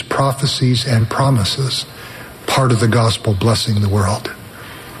of His prophecies and promises, part of the gospel blessing the world.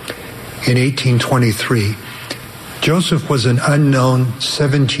 In 1823, Joseph was an unknown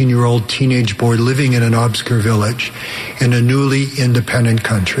 17-year-old teenage boy living in an obscure village in a newly independent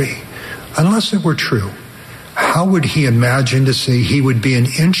country. Unless it were true, how would he imagine to say he would be an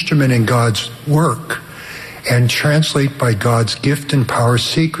instrument in God's work and translate by God's gift and power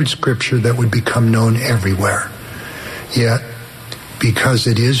sacred scripture that would become known everywhere? Yet, because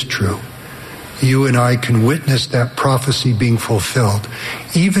it is true, you and I can witness that prophecy being fulfilled,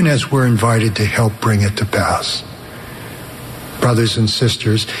 even as we're invited to help bring it to pass. Brothers and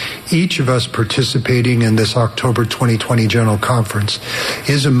sisters, each of us participating in this October 2020 General Conference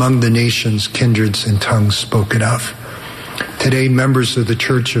is among the nations, kindreds, and tongues spoken of. Today, members of the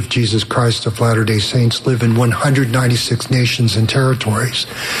Church of Jesus Christ of Latter-day Saints live in 196 nations and territories,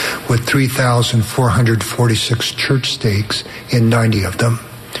 with 3,446 church stakes in 90 of them.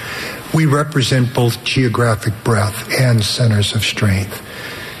 We represent both geographic breadth and centers of strength.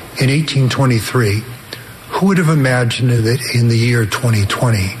 In 1823, who would have imagined that in the year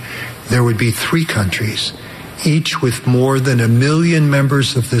 2020, there would be 3 countries, each with more than 1 million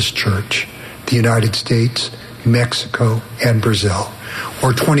members of this church, the United States, Mexico, and Brazil,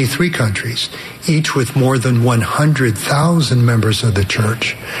 or 23 countries, each with more than 100,000 members of the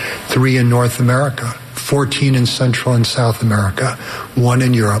church, 3 in North America, 14 in Central and South America, 1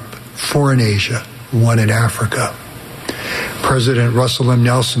 in Europe, 4 in Asia, 1 in Africa. President Russell M.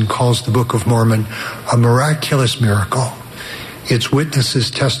 Nelson calls the Book of Mormon a miraculous miracle. Its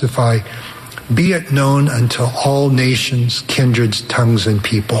witnesses testify, "Be it known unto all nations, kindreds, tongues, and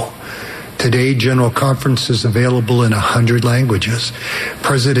people." Today, General Conference is available in 100 languages.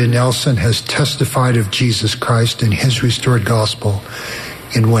 President Nelson has testified of Jesus Christ and his restored gospel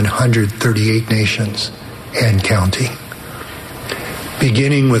in 138 nations and counting.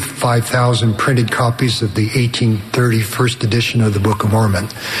 Beginning with 5,000 printed copies of the 1830 first edition of the Book of Mormon,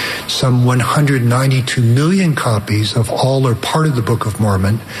 some 192 million copies of all or part of the Book of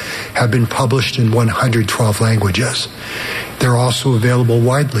Mormon have been published in 112 languages. They're also available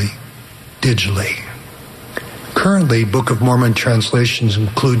widely, digitally. Currently, Book of Mormon translations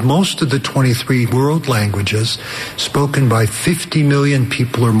include most of the 23 world languages spoken by 50 million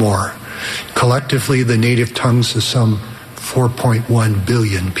people or more. Collectively, the native tongues of some 4.1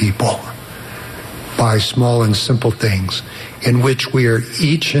 billion people. By small and simple things in which we are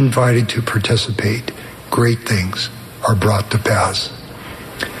each invited to participate, great things are brought to pass.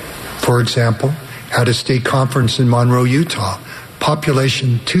 For example, at a state conference in Monroe, Utah,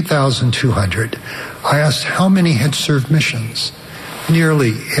 population 2,200, I asked how many had served missions.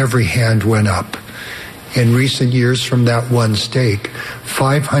 Nearly every hand went up. In recent years from that one stake,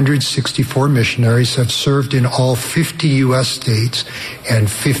 564 missionaries have served in all 50 U.S. states and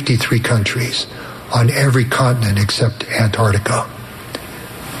 53 countries on every continent except Antarctica.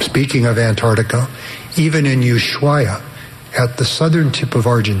 Speaking of Antarctica, even in Ushuaia, at the southern tip of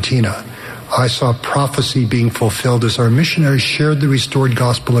Argentina, I saw prophecy being fulfilled as our missionaries shared the restored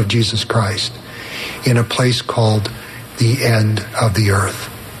gospel of Jesus Christ in a place called the end of the earth.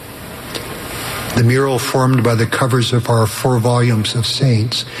 The mural formed by the covers of our 4 volumes of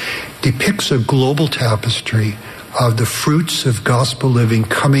saints depicts a global tapestry of the fruits of gospel living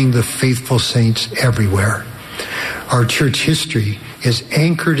coming the faithful saints everywhere. Our church history is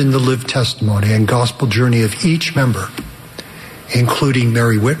anchored in the lived testimony and gospel journey of each member, including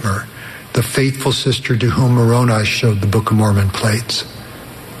Mary Whitmer, the faithful sister to whom Moroni showed the Book of Mormon plates.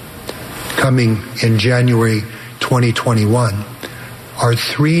 Coming in January 2021, are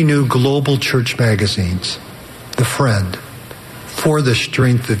 3 new global church magazines, The Friend, For the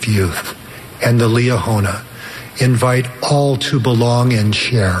Strength of Youth, and The Liahona, invite all to belong and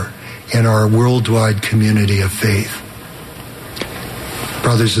share in our worldwide community of faith.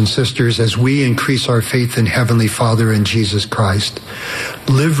 Brothers and sisters, as we increase our faith in Heavenly Father and Jesus Christ,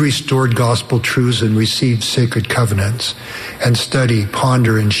 live restored gospel truths and receive sacred covenants, and study,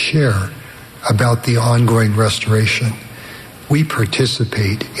 ponder, and share about the ongoing restoration, we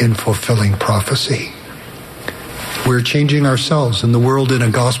participate in fulfilling prophecy. We're changing ourselves and the world in a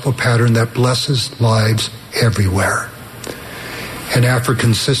gospel pattern that blesses lives everywhere. An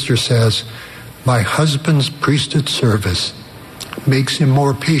African sister says, "My husband's priesthood service makes him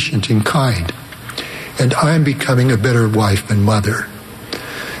more patient and kind, and I'm becoming a better wife and mother."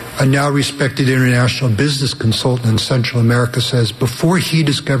 A now respected international business consultant in Central America says, before he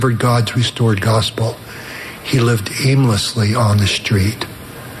discovered God's restored gospel, he lived aimlessly on the street.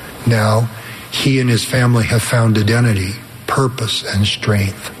 Now, he and his family have found identity, purpose, and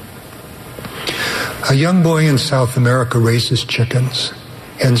strength. A young boy in South America raises chickens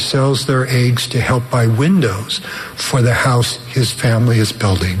and sells their eggs to help buy windows for the house his family is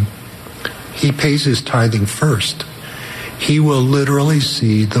building. He pays his tithing first. He will literally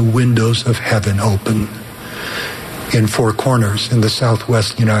see the windows of heaven open. In Four Corners in the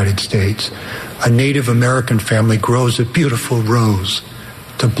southwest United States, a Native American family grows a beautiful rose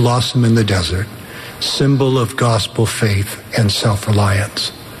to blossom in the desert, symbol of gospel faith and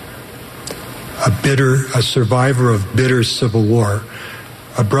self-reliance. A survivor of bitter civil war,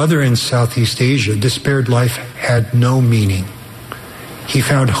 a brother in Southeast Asia despaired life had no meaning. He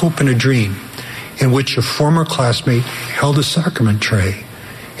found hope in a dream. in which a former classmate held a sacrament tray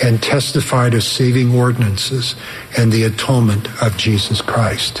and testified of saving ordinances and the atonement of Jesus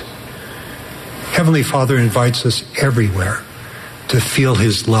Christ. Heavenly Father invites us everywhere to feel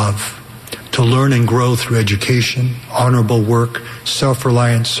his love, to learn and grow through education, honorable work,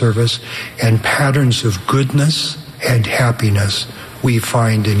 self-reliant service, and patterns of goodness and happiness we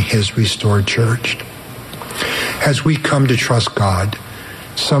find in his restored church. As we come to trust God,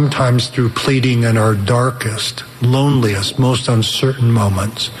 sometimes through pleading in our darkest, loneliest, most uncertain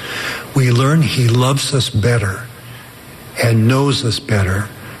moments, we learn he loves us better and knows us better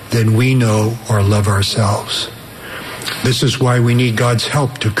than we know or love ourselves. This is why we need God's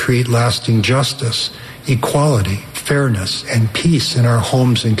help to create lasting justice, equality, fairness, and peace in our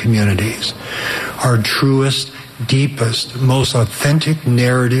homes and communities. Our truest, deepest, most authentic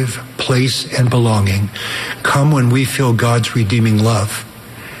narrative, place, and belonging come when we feel God's redeeming love,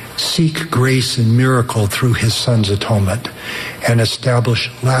 seek grace and miracle through his Son's atonement, and establish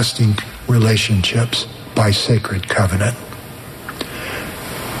lasting relationships by sacred covenant.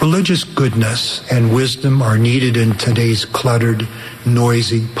 Religious goodness and wisdom are needed in today's cluttered,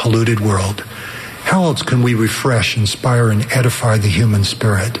 noisy, polluted world. How else can we refresh, inspire, and edify the human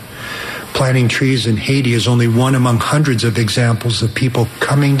spirit? Planting trees in Haiti is only one among hundreds of examples of people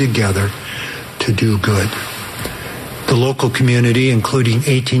coming together to do good. The local community, including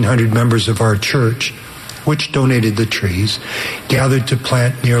 1,800 members of our church, which donated the trees, gathered to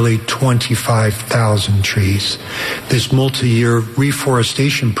plant nearly 25,000 trees. This multi-year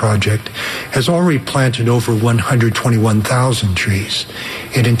reforestation project has already planted over 121,000 trees.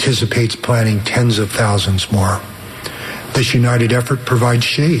 It anticipates planting tens of thousands more. This united effort provides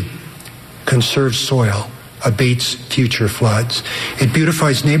shade, conserves soil, abates future floods. It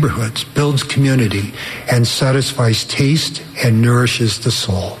beautifies neighborhoods, builds community, and satisfies taste and nourishes the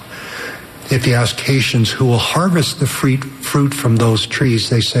soul. If you ask Haitians who will harvest the fruit from those trees,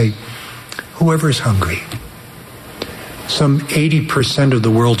 they say, whoever is hungry. Some 80% of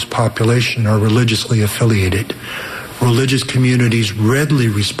the world's population are religiously affiliated. Religious communities readily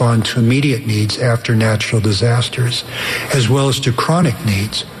respond to immediate needs after natural disasters, as well as to chronic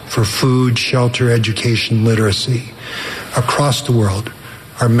needs for food, shelter, education, literacy. Across the world,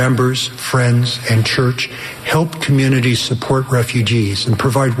 our members, friends, and church help communities support refugees and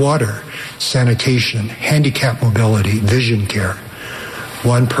provide water, sanitation, handicap mobility, vision care.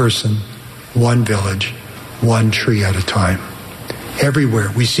 One person, one village, one tree at a time.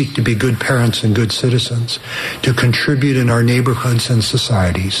 Everywhere we seek to be good parents and good citizens, to contribute in our neighborhoods and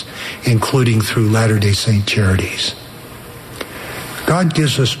societies, including through Latter-day Saint charities. God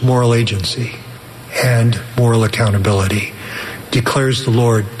gives us moral agency and moral accountability. Declares the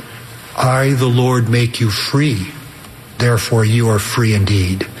Lord, I, the Lord, make you free. Therefore you are free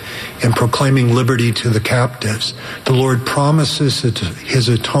indeed. In proclaiming liberty to the captives, the Lord promises that his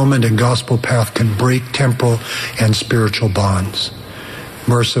atonement and gospel path can break temporal and spiritual bonds.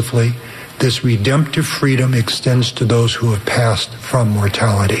 Mercifully, this redemptive freedom extends to those who have passed from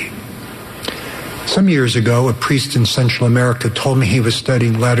mortality. Some years ago, a priest in Central America told me he was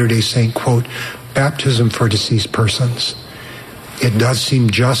studying Latter-day Saint, quote, baptism for deceased persons. It does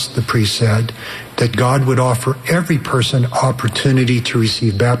seem just, the priest said, that God would offer every person opportunity to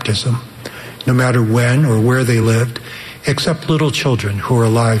receive baptism, no matter when or where they lived, except little children who are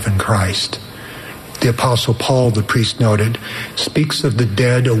alive in Christ. The Apostle Paul, the priest noted, speaks of the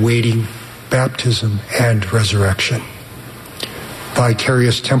dead awaiting baptism and resurrection.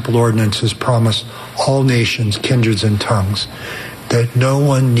 Vicarious temple ordinances promise all nations, kindreds, and tongues that no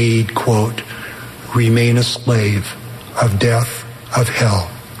one need, quote, remain a slave of death, of hell,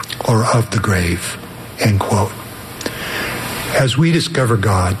 or of the grave, end quote. As we discover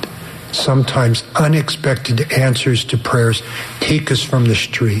God, sometimes unexpected answers to prayers take us from the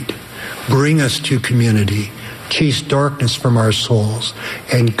street, bring us to community, chase darkness from our souls,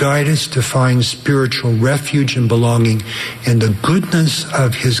 and guide us to find spiritual refuge and belonging in the goodness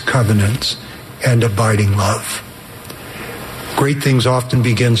of his covenants and abiding love. Great things often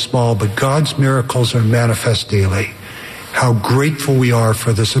begin small, but God's miracles are manifest daily. How grateful we are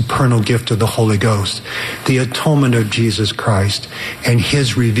for the supernal gift of the Holy Ghost, the atonement of Jesus Christ, and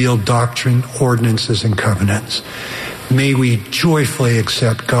his revealed doctrine, ordinances, and covenants. May we joyfully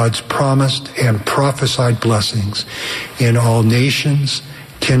accept God's promised and prophesied blessings in all nations,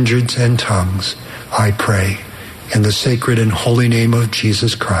 kindreds, and tongues, I pray, in the sacred and holy name of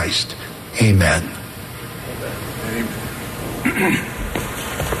Jesus Christ. Amen.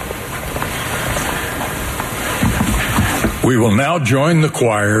 We will now join the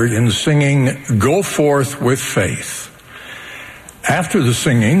choir in singing Go Forth with Faith. After the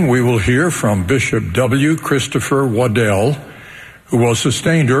singing, we will hear from Bishop W. Christopher Waddell, who was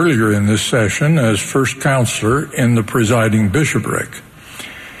sustained earlier in this session as first counselor in the presiding bishopric.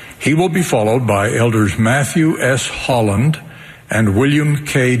 He will be followed by Elders Matthew S. Holland and William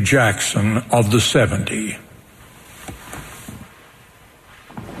K. Jackson of the 70.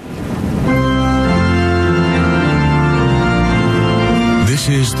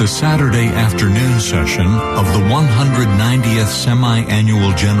 This is the Saturday afternoon session of the 190th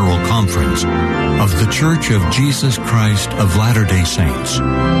Semiannual General Conference of the Church of Jesus Christ of Latter-day Saints.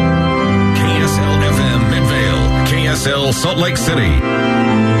 KSL-FM Midvale, KSL Salt Lake City.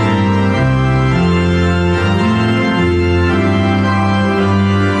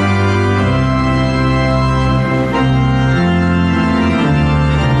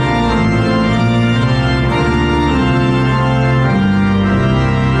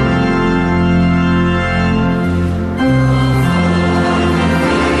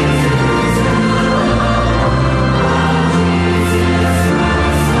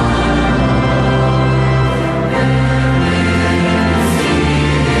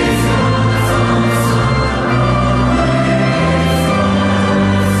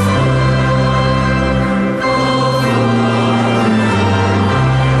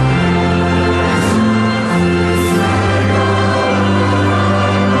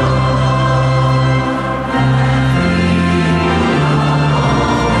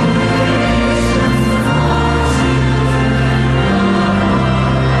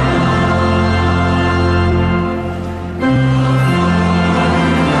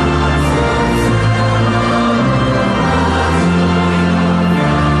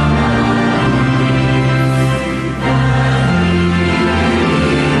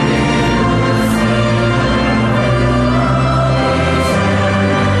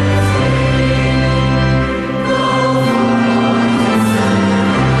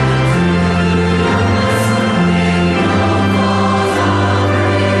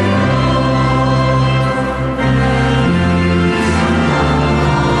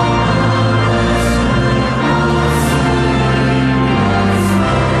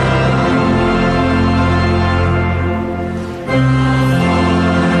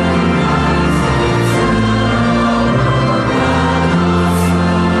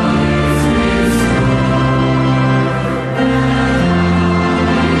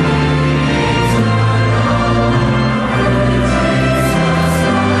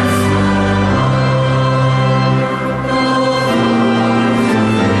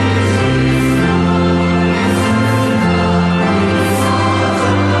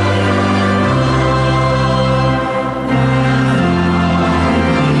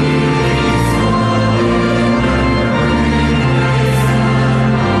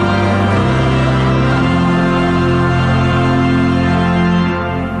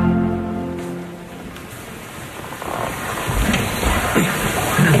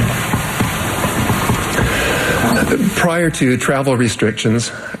 Prior to travel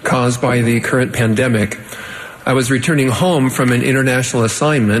restrictions caused by the current pandemic, I was returning home from an international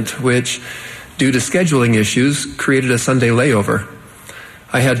assignment which, due to scheduling issues, created a Sunday layover.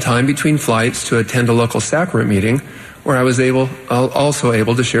 I had time between flights to attend a local sacrament meeting where I was also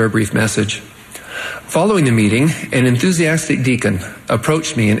able to share a brief message. Following the meeting, an enthusiastic deacon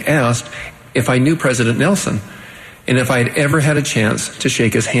approached me and asked if I knew President Nelson and if I had ever had a chance to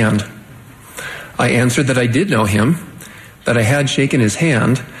shake his hand. I answered that I did know him, that I had shaken his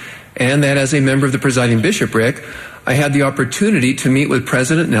hand, and that as a member of the presiding bishopric, I had the opportunity to meet with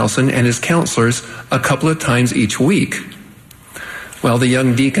President Nelson and his counselors a couple of times each week. Well, the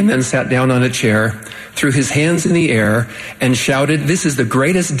young deacon then sat down on a chair, threw his hands in the air, and shouted, "This is the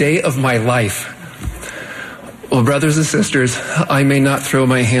greatest day of my life." Well, brothers and sisters, I may not throw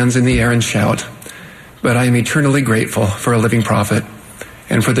my hands in the air and shout, but I am eternally grateful for a living prophet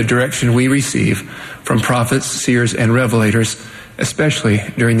and for the direction we receive from prophets, seers, and revelators, especially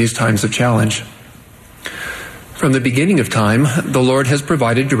during these times of challenge. From the beginning of time, the Lord has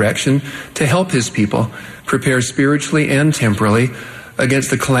provided direction to help his people prepare spiritually and temporally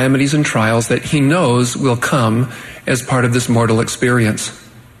against the calamities and trials that he knows will come as part of this mortal experience.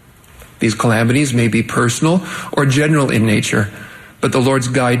 These calamities may be personal or general in nature, but the Lord's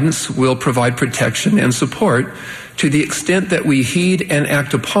guidance will provide protection and support to the extent that we heed and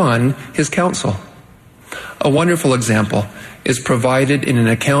act upon his counsel. A wonderful example is provided in an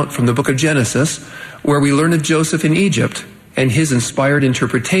account from the book of Genesis, where we learn of Joseph in Egypt and his inspired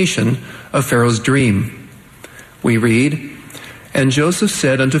interpretation of Pharaoh's dream. We read, "And Joseph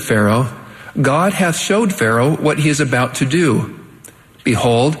said unto Pharaoh, God hath showed Pharaoh what he is about to do.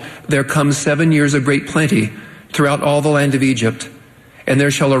 Behold, there come 7 years of great plenty throughout all the land of Egypt, and there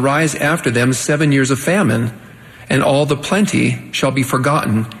shall arise after them 7 years of famine, and all the plenty shall be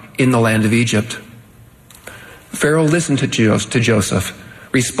forgotten in the land of Egypt. Pharaoh listened to Joseph,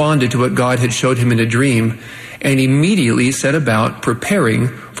 responded to what God had showed him in a dream, and immediately set about preparing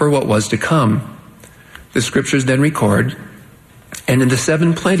for what was to come. The scriptures then record, and in the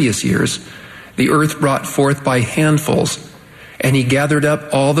 7 plenteous years, the earth brought forth by handfuls, and he gathered up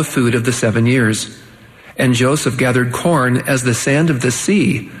all the food of the 7 years. And Joseph gathered corn as the sand of the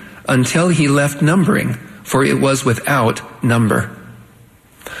sea, until he left numbering, for it was without number.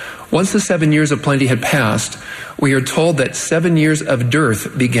 Once the 7 years of plenty had passed, we are told that 7 years of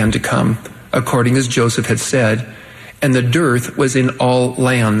dearth began to come, according as Joseph had said, and the dearth was in all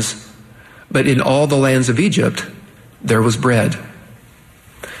lands. But in all the lands of Egypt, there was bread.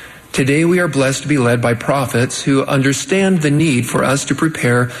 Today we are blessed to be led by prophets who understand the need for us to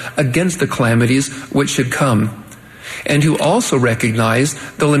prepare against the calamities which should come, and who also recognize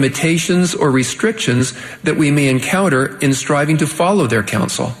the limitations or restrictions that we may encounter in striving to follow their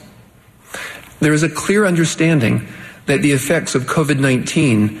counsel. There is a clear understanding that the effects of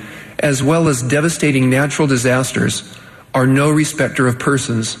COVID-19, as well as devastating natural disasters, are no respecter of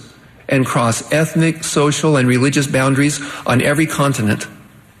persons and cross ethnic, social, and religious boundaries on every continent.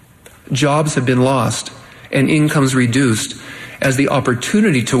 Jobs have been lost and incomes reduced as the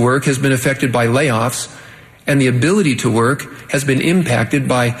opportunity to work has been affected by layoffs and the ability to work has been impacted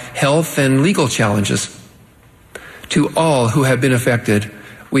by health and legal challenges. To all who have been affected,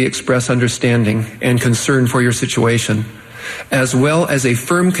 we express understanding and concern for your situation, as well as a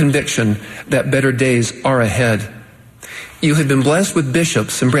firm conviction that better days are ahead. You have been blessed with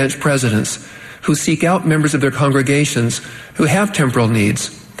bishops and branch presidents who seek out members of their congregations who have temporal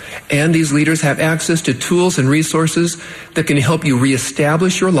needs. And these leaders have access to tools and resources that can help you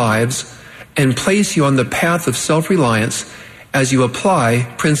reestablish your lives and place you on the path of self-reliance as you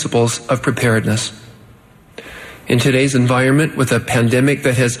apply principles of preparedness. In today's environment, with a pandemic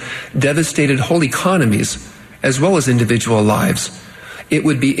that has devastated whole economies as well as individual lives, it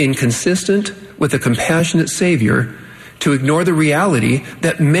would be inconsistent with a compassionate Savior to ignore the reality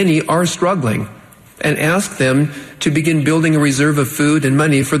that many are struggling and ask them to begin building a reserve of food and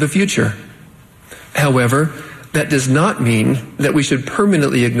money for the future. However, that does not mean that we should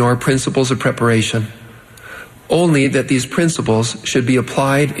permanently ignore principles of preparation, only that these principles should be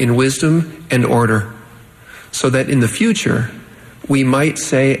applied in wisdom and order, so that in the future we might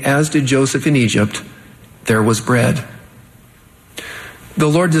say, as did Joseph in Egypt, there was bread. The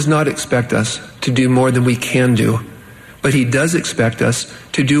Lord does not expect us to do more than we can do, but He does expect us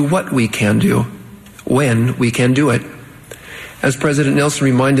to do what we can do, when we can do it. As President Nelson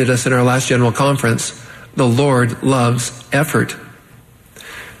reminded us in our last General Conference, the Lord loves effort.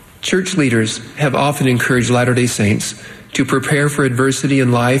 Church leaders have often encouraged Latter-day Saints to prepare for adversity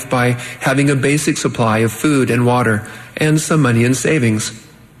in life by having a basic supply of food and water and some money in savings.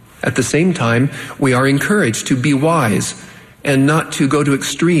 At the same time, we are encouraged to be wise and not to go to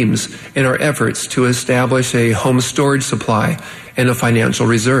extremes in our efforts to establish a home storage supply and a financial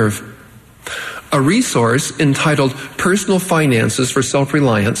reserve. A resource entitled Personal Finances for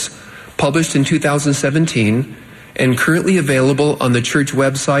Self-Reliance, published in 2017 and currently available on the church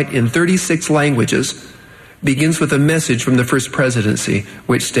website in 36 languages, begins with a message from the First Presidency,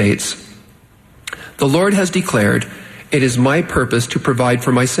 which states, "The Lord has declared, it is my purpose to provide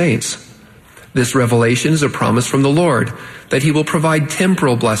for my saints. This revelation is a promise from the Lord that He will provide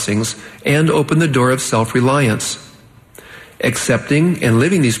temporal blessings and open the door of self-reliance. Accepting and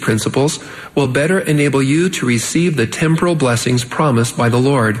living these principles will better enable you to receive the temporal blessings promised by the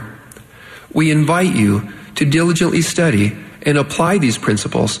Lord. We invite you to diligently study and apply these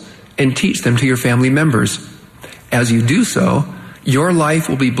principles and teach them to your family members. As you do so, your life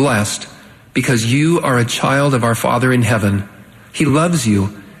will be blessed because you are a child of our Father in heaven. He loves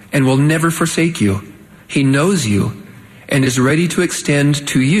you and will never forsake you. He knows you and is ready to extend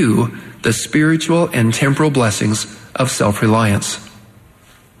to you the spiritual and temporal blessings of self-reliance."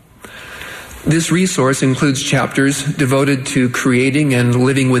 This resource includes chapters devoted to creating and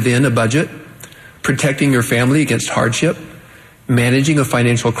living within a budget, protecting your family against hardship, managing a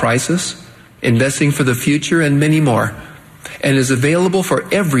financial crisis, investing for the future, and many more, and is available for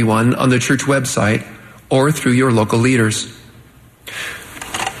everyone on the church website or through your local leaders.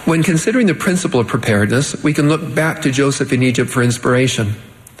 When considering the principle of preparedness, we can look back to Joseph in Egypt for inspiration.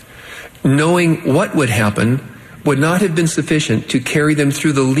 Knowing what would happen would not have been sufficient to carry them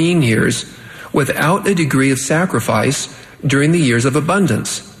through the lean years without a degree of sacrifice during the years of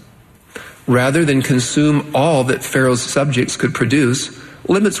abundance. Rather than consume all that Pharaoh's subjects could produce,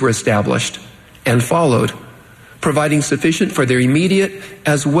 limits were established and followed, providing sufficient for their immediate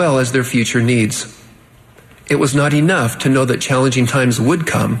as well as their future needs. It was not enough to know that challenging times would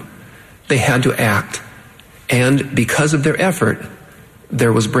come. They had to act. And because of their effort,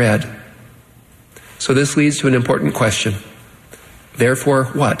 there was bread. So this leads to an important question. Therefore,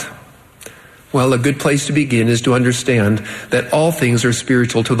 what? Well, a good place to begin is to understand that all things are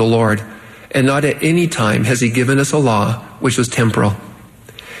spiritual to the Lord, and not at any time has He given us a law which was temporal.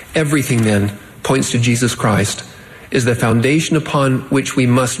 Everything then points to Jesus Christ, is the foundation upon which we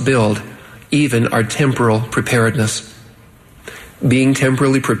must build even our temporal preparedness. Being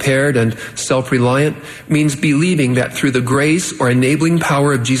temporally prepared and self-reliant means believing that through the grace or enabling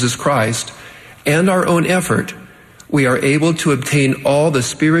power of Jesus Christ and our own effort, we are able to obtain all the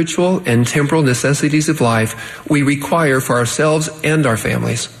spiritual and temporal necessities of life we require for ourselves and our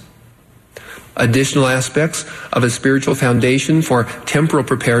families. Additional aspects of a spiritual foundation for temporal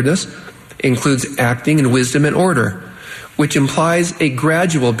preparedness includes acting in wisdom and order, which implies a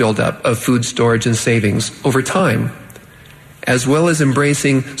gradual buildup of food storage and savings over time, as well as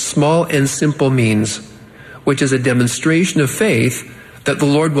embracing small and simple means, which is a demonstration of faith that the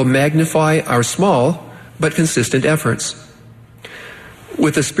Lord will magnify our small but consistent efforts.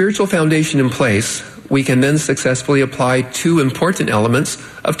 With a spiritual foundation in place, we can then successfully apply two important elements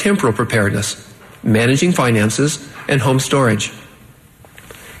of temporal preparedness: managing finances and home storage.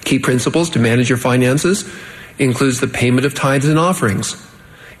 Key principles to manage your finances includes the payment of tithes and offerings,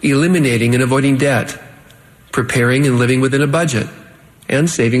 eliminating and avoiding debt, preparing and living within a budget, and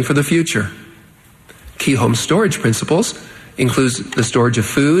saving for the future. Key home storage principles includes the storage of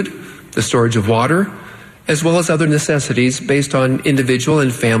food, the storage of water, as well as other necessities based on individual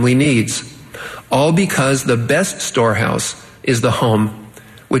and family needs, all because the best storehouse is the home,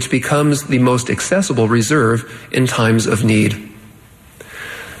 which becomes the most accessible reserve in times of need.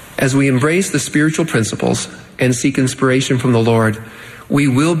 As we embrace the spiritual principles and seek inspiration from the Lord, we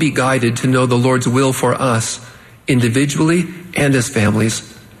will be guided to know the Lord's will for us, individually and as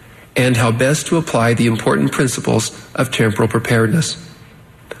families, and how best to apply the important principles of temporal preparedness.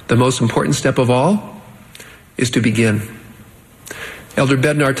 The most important step of all is to begin. Elder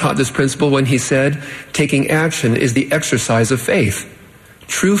Bednar taught this principle when he said, taking action is the exercise of faith.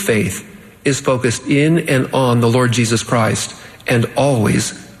 True faith is focused in and on the Lord Jesus Christ and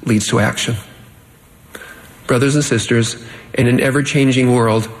always leads to action. Brothers and sisters, in an ever-changing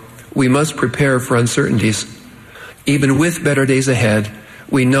world, we must prepare for uncertainties. Even with better days ahead,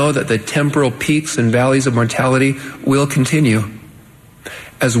 we know that the temporal peaks and valleys of mortality will continue.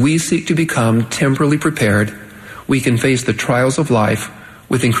 As we seek to become temporally prepared, we can face the trials of life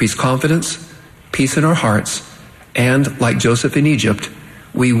with increased confidence, peace in our hearts, and, like Joseph in Egypt,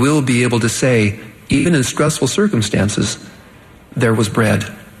 we will be able to say, even in stressful circumstances, there was bread.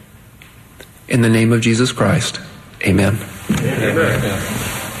 In the name of Jesus Christ, amen. Amen.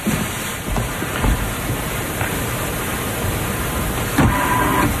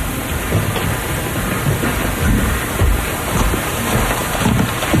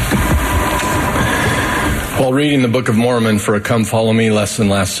 While reading the Book of Mormon for a Come Follow Me lesson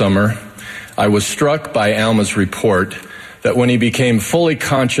last summer, I was struck by Alma's report that when he became fully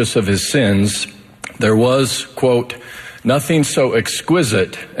conscious of his sins, there was, quote, nothing so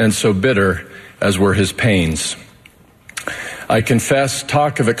exquisite and so bitter as were his pains. I confess,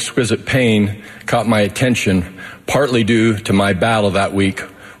 talk of exquisite pain caught my attention, partly due to my battle that week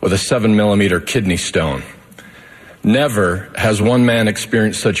with a 7mm kidney stone. Never has one man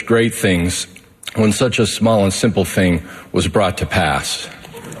experienced such great things when such a small and simple thing was brought to pass.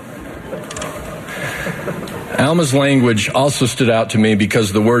 Alma's language also stood out to me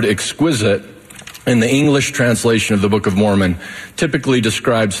because the word exquisite in the English translation of the Book of Mormon typically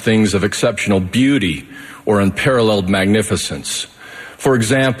describes things of exceptional beauty or unparalleled magnificence. For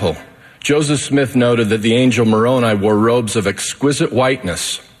example, Joseph Smith noted that the angel Moroni wore robes of exquisite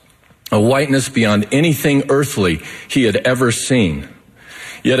whiteness, a whiteness beyond anything earthly he had ever seen.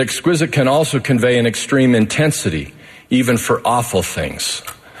 Yet exquisite can also convey an extreme intensity, even for awful things.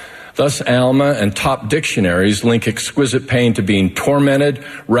 Thus, Alma and top dictionaries link exquisite pain to being tormented,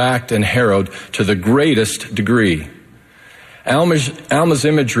 racked, and harrowed to the greatest degree. Alma's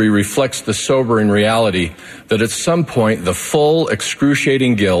imagery reflects the sobering reality that at some point the full,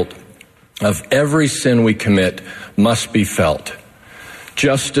 excruciating guilt of every sin we commit must be felt.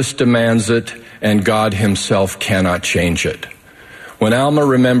 Justice demands it, and God himself cannot change it. When Alma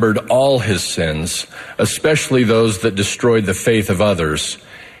remembered all his sins, especially those that destroyed the faith of others,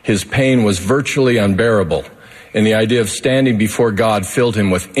 his pain was virtually unbearable, and the idea of standing before God filled him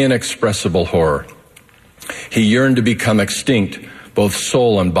with inexpressible horror. He yearned to become extinct, both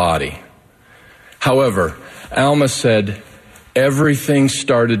soul and body. However, Alma said, everything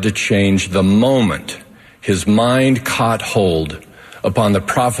started to change the moment his mind caught hold upon the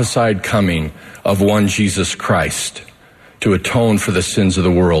prophesied coming of one Jesus Christ to atone for the sins of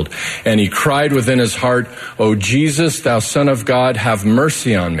the world. And he cried within his heart, "O Jesus, thou Son of God, have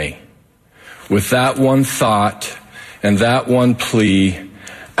mercy on me." With that one thought and that one plea,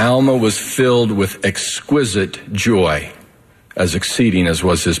 Alma was filled with exquisite joy, as exceeding as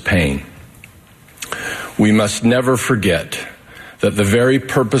was his pain. We must never forget that the very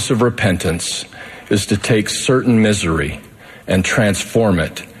purpose of repentance is to take certain misery and transform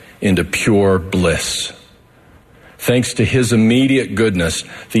it into pure bliss. Thanks to his immediate goodness,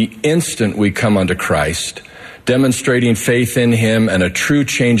 the instant we come unto Christ, demonstrating faith in him and a true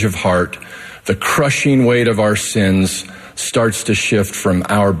change of heart, the crushing weight of our sins starts to shift from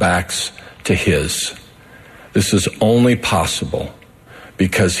our backs to his. This is only possible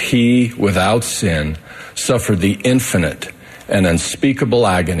because he, without sin, suffered the infinite and unspeakable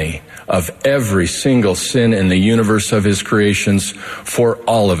agony of every single sin in the universe of his creations for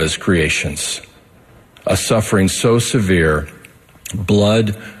all of his creations. A suffering so severe,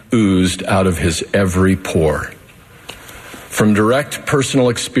 blood oozed out of his every pore. From direct personal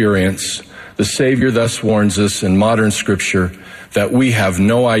experience, the Savior thus warns us in modern Scripture that we have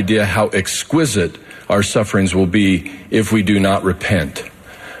no idea how exquisite our sufferings will be if we do not repent.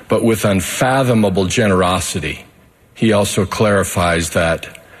 But with unfathomable generosity, he also clarifies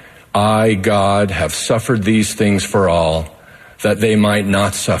that I, God, have suffered these things for all, that they might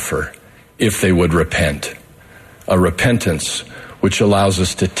not suffer if they would repent. A repentance which allows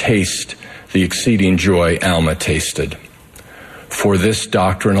us to taste the exceeding joy Alma tasted. For this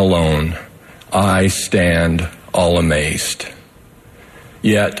doctrine alone, I stand all amazed.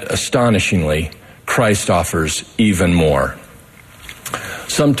 Yet, astonishingly, Christ offers even more.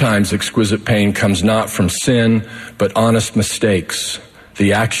 Sometimes exquisite pain comes not from sin, but honest mistakes,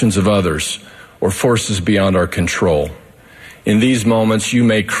 the actions of others, or forces beyond our control. In these moments, you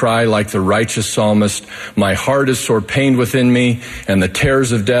may cry like the righteous psalmist, "My heart is sore pained within me, and the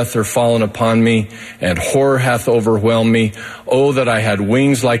terrors of death are fallen upon me, and horror hath overwhelmed me. Oh, that I had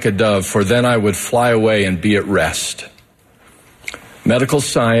wings like a dove, for then I would fly away and be at rest." Medical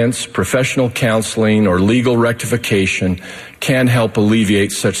science, professional counseling, or legal rectification can help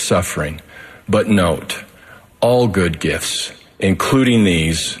alleviate such suffering. But note, all good gifts, including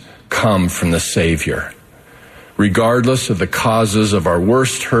these, come from the Savior. Regardless of the causes of our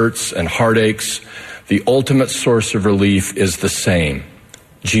worst hurts and heartaches, the ultimate source of relief is the same,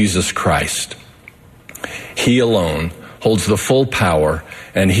 Jesus Christ. He alone holds the full power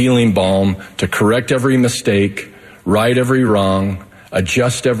and healing balm to correct every mistake, right every wrong,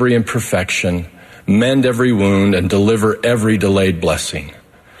 adjust every imperfection, mend every wound, and deliver every delayed blessing.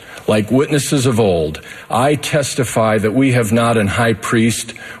 Like witnesses of old, I testify that we have not an high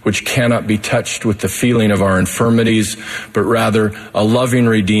priest which cannot be touched with the feeling of our infirmities, but rather a loving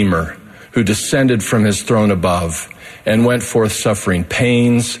Redeemer who descended from his throne above and went forth suffering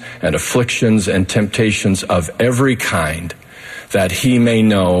pains and afflictions and temptations of every kind, that he may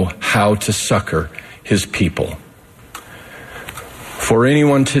know how to succor his people. For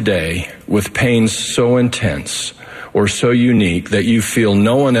anyone today with pains so intense or so unique that you feel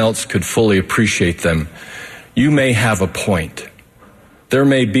no one else could fully appreciate them, you may have a point. There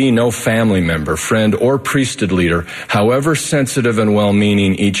may be no family member, friend, or priesthood leader, however sensitive and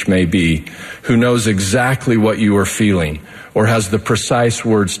well-meaning each may be, who knows exactly what you are feeling or has the precise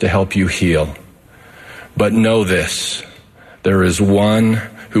words to help you heal. But know this, there is one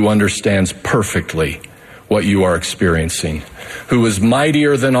who understands perfectly what you are experiencing, who is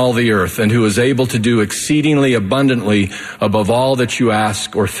mightier than all the earth and who is able to do exceedingly abundantly above all that you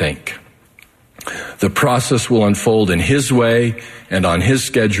ask or think. The process will unfold in his way and on his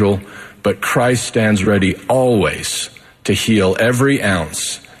schedule, but Christ stands ready always to heal every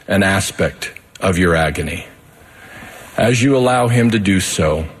ounce and aspect of your agony. As you allow him to do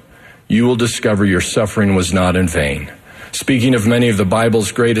so, you will discover your suffering was not in vain. Speaking of many of the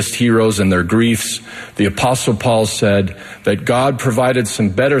Bible's greatest heroes and their griefs, the Apostle Paul said that God provided some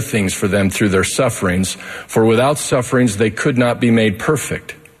better things for them through their sufferings, for without sufferings they could not be made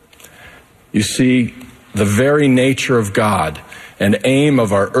perfect. You see, the very nature of God and aim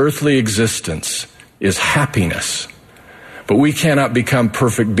of our earthly existence is happiness. But we cannot become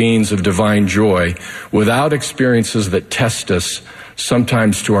perfect beings of divine joy without experiences that test us,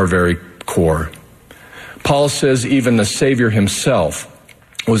 sometimes to our very core. Paul says even the Savior himself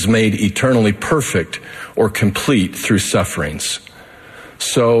was made eternally perfect or complete through sufferings.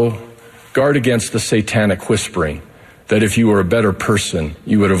 So guard against the satanic whispering that if you were a better person,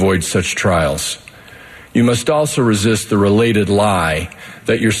 you would avoid such trials. You must also resist the related lie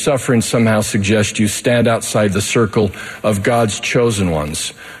that your suffering somehow suggests you stand outside the circle of God's chosen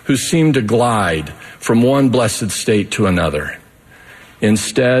ones who seem to glide from one blessed state to another.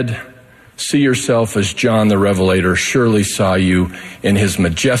 Instead, see yourself as John the Revelator surely saw you in his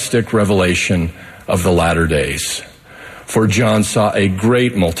majestic revelation of the latter days. For John saw a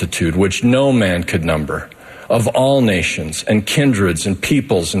great multitude which no man could number, of all nations and kindreds and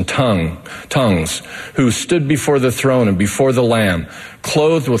peoples and tongues, who stood before the throne and before the Lamb,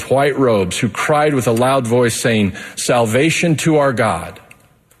 clothed with white robes, who cried with a loud voice, saying, "Salvation to our God."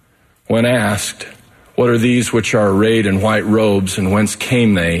 When asked, "What are these which are arrayed in white robes, and whence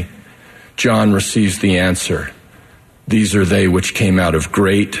came they?" John receives the answer, "These are they which came out of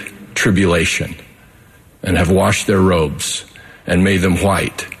great tribulation, and have washed their robes, and made them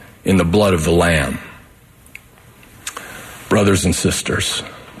white in the blood of the Lamb." Brothers and sisters,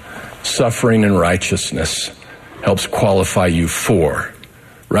 suffering in righteousness helps qualify you for,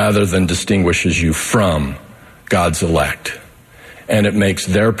 rather than distinguishes you from, God's elect. And it makes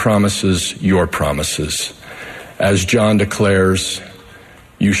their promises your promises. As John declares,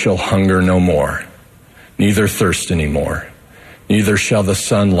 "You shall hunger no more, neither thirst any more, neither shall the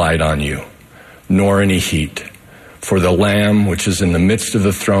sun light on you, nor any heat. For the Lamb which is in the midst of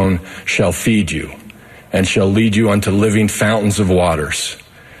the throne shall feed you, and shall lead you unto living fountains of waters.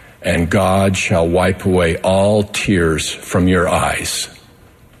 And God shall wipe away all tears from your eyes.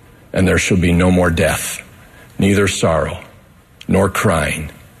 And there shall be no more death, neither sorrow, nor crying,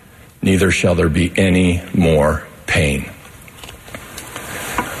 neither shall there be any more pain."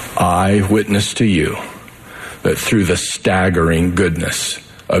 I witness to you that through the staggering goodness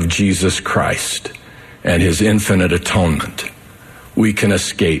of Jesus Christ and his infinite atonement, we can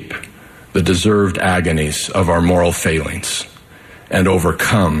escape the deserved agonies of our moral failings and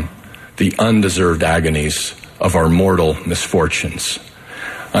overcome the undeserved agonies of our mortal misfortunes.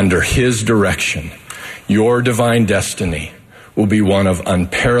 Under his direction, your divine destiny will be one of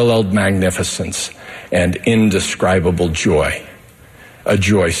unparalleled magnificence and indescribable joy, a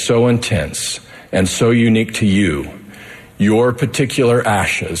joy so intense and so unique to you, your particular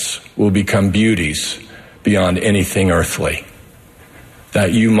ashes will become beauties beyond anything earthly.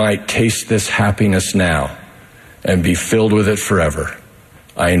 That you might taste this happiness now and be filled with it forever,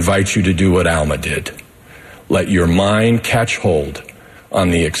 I invite you to do what Alma did. Let your mind catch hold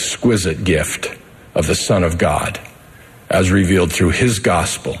on the exquisite gift of the Son of God, as revealed through his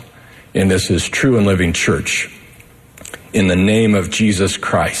gospel in this his true and living church. In the name of Jesus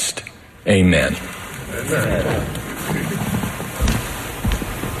Christ, amen. Amen.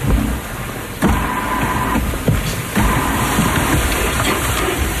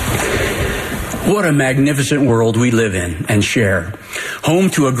 What a magnificent world we live in and share. Home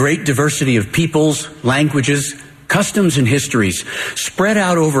to a great diversity of peoples, languages, customs, and histories, spread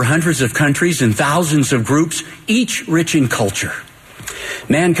out over hundreds of countries and thousands of groups, each rich in culture.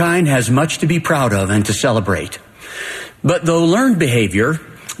 Mankind has much to be proud of and to celebrate. But though learned behavior,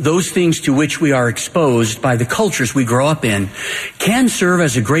 those things to which we are exposed by the cultures we grow up in, can serve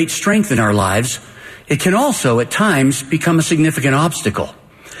as a great strength in our lives, it can also at times become a significant obstacle.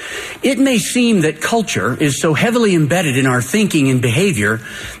 It may seem that culture is so heavily embedded in our thinking and behavior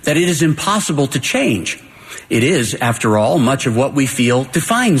that it is impossible to change. It is, after all, much of what we feel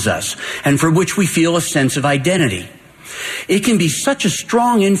defines us, and for which we feel a sense of identity. It can be such a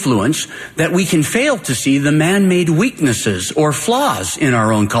strong influence that we can fail to see the man-made weaknesses or flaws in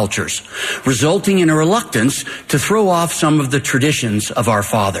our own cultures, resulting in a reluctance to throw off some of the traditions of our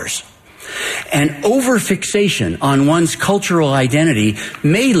fathers. An overfixation on one's cultural identity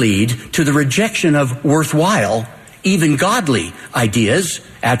may lead to the rejection of worthwhile, even godly ideas,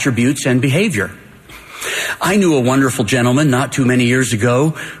 attributes, and behavior. I knew a wonderful gentleman not too many years ago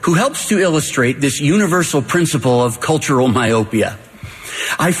who helps to illustrate this universal principle of cultural myopia.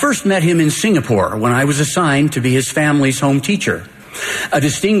 I first met him in Singapore when I was assigned to be his family's home teacher. A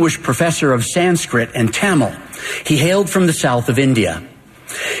distinguished professor of Sanskrit and Tamil, he hailed from the south of India.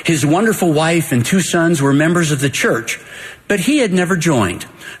 His wonderful wife and 2 sons were members of the church, but he had never joined,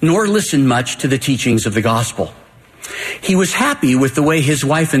 nor listened much to the teachings of the gospel. He was happy with the way his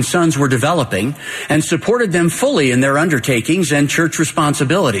wife and sons were developing and supported them fully in their undertakings and church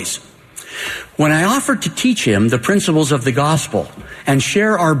responsibilities. When I offered to teach him the principles of the gospel and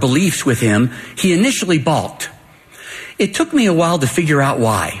share our beliefs with him, he initially balked. It took me a while to figure out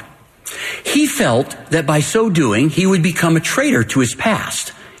why. He felt that by so doing, he would become a traitor to his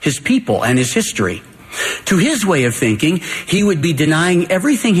past, his people, and his history. To his way of thinking, he would be denying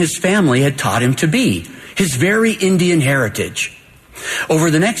everything his family had taught him to be, his very Indian heritage. Over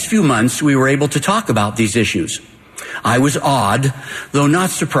the next few months, we were able to talk about these issues. I was awed, though not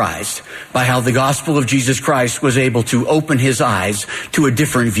surprised, by how the gospel of Jesus Christ was able to open his eyes to a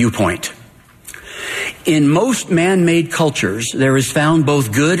different viewpoint. In most man-made cultures, there is found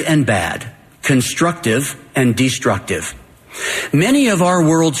both good and bad, constructive and destructive. Many of our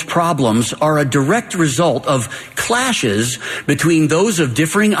world's problems are a direct result of clashes between those of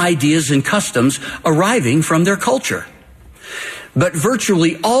differing ideas and customs arriving from their culture. But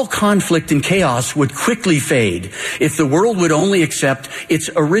virtually all conflict and chaos would quickly fade if the world would only accept its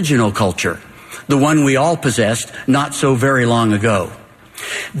original culture, the one we all possessed not so very long ago.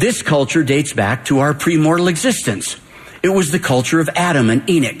 This culture dates back to our premortal existence. It was the culture of Adam and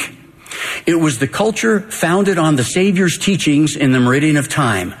Enoch. It was the culture founded on the Savior's teachings in the meridian of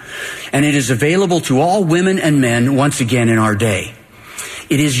time, and it is available to all women and men once again in our day.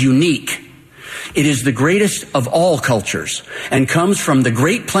 It is unique. It is the greatest of all cultures and comes from the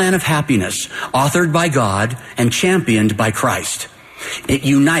great plan of happiness authored by God and championed by Christ. It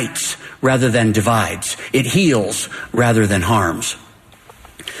unites rather than divides. It heals rather than harms.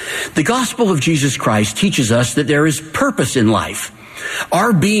 The gospel of Jesus Christ teaches us that there is purpose in life.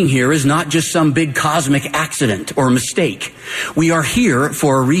 Our being here is not just some big cosmic accident or mistake. We are here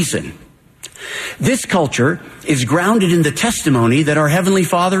for a reason. This culture is grounded in the testimony that our Heavenly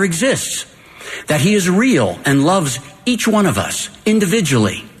Father exists, that he is real and loves each one of us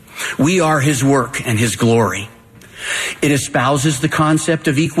individually. We are his work and his glory. It espouses the concept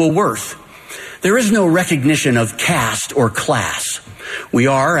of equal worth. There is no recognition of caste or class. We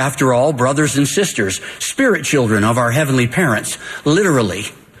are, after all, brothers and sisters, spirit children of our heavenly parents, literally.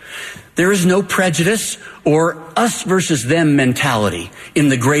 There is no prejudice or us versus them mentality in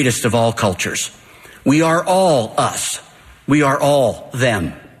the greatest of all cultures. We are all us. We are all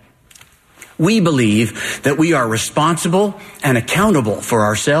them. We believe that we are responsible and accountable for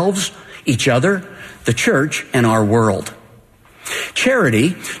ourselves, each other, the church, and our world.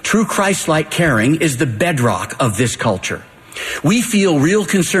 Charity, true Christ-like caring, is the bedrock of this culture. We feel real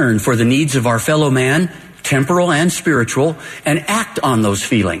concern for the needs of our fellow man, temporal and spiritual, and act on those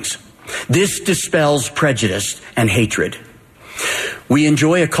feelings. This dispels prejudice and hatred. We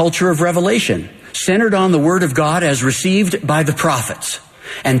enjoy a culture of revelation, centered on the Word of God as received by the prophets,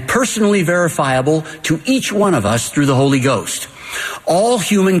 and personally verifiable to each one of us through the Holy Ghost. All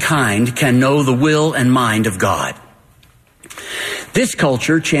humankind can know the will and mind of God. This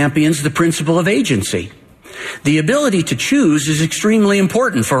culture champions the principle of agency. The ability to choose is extremely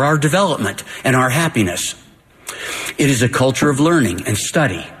important for our development and our happiness. It is a culture of learning and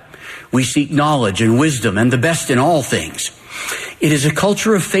study. We seek knowledge and wisdom and the best in all things. It is a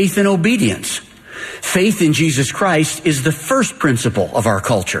culture of faith and obedience. Faith in Jesus Christ is the first principle of our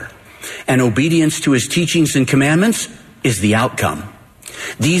culture, and obedience to his teachings and commandments is the outcome.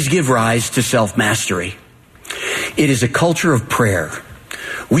 These give rise to self-mastery. It is a culture of prayer.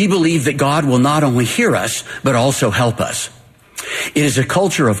 We believe that God will not only hear us, but also help us. It is a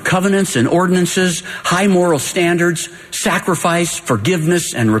culture of covenants and ordinances, high moral standards, sacrifice,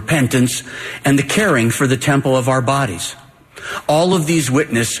 forgiveness, and repentance, and the caring for the temple of our bodies. All of these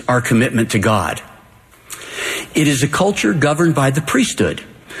witness our commitment to God. It is a culture governed by the priesthood,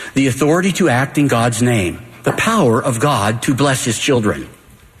 the authority to act in God's name, the power of God to bless his children.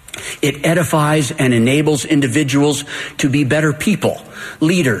 It edifies and enables individuals to be better people,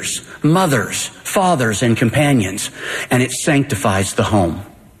 leaders, mothers, fathers, and companions, and it sanctifies the home.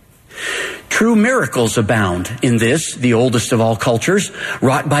 True miracles abound in this, the oldest of all cultures,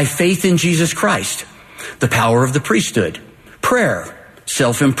 wrought by faith in Jesus Christ, the power of the priesthood, prayer,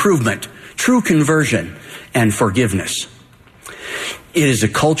 self-improvement, true conversion, and forgiveness. It is a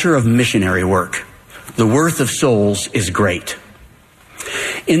culture of missionary work. The worth of souls is great.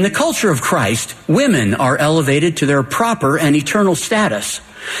 In the culture of Christ, women are elevated to their proper and eternal status.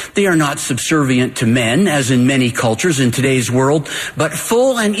 They are not subservient to men, as in many cultures in today's world, but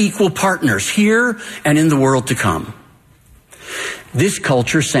full and equal partners here and in the world to come. This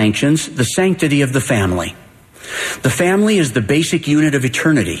culture sanctions the sanctity of the family. The family is the basic unit of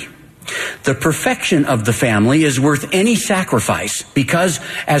eternity. The perfection of the family is worth any sacrifice because,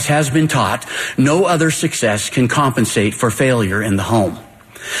 as has been taught, no other success can compensate for failure in the home.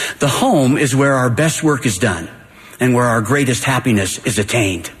 The home is where our best work is done and where our greatest happiness is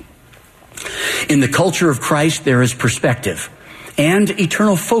attained. In the culture of Christ, there is perspective and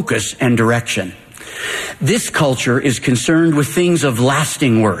eternal focus and direction. This culture is concerned with things of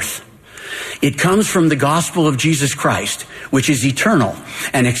lasting worth. It comes from the gospel of Jesus Christ, which is eternal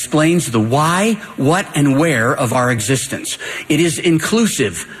and explains the why, what, and where of our existence. It is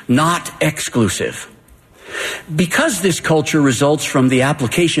inclusive, not exclusive. Because this culture results from the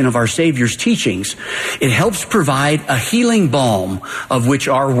application of our Savior's teachings, it helps provide a healing balm of which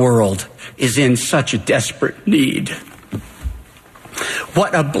our world is in such a desperate need.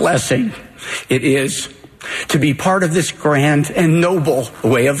 What a blessing it is to be part of this grand and noble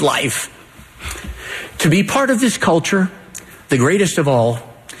way of life. To be part of this culture, the greatest of all,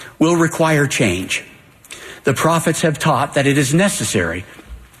 will require change. The prophets have taught that it is necessary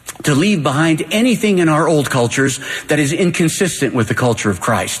to leave behind anything in our old cultures that is inconsistent with the culture of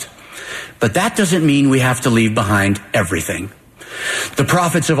Christ. But that doesn't mean we have to leave behind everything. The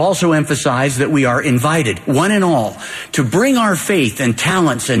prophets have also emphasized that we are invited, one and all, to bring our faith and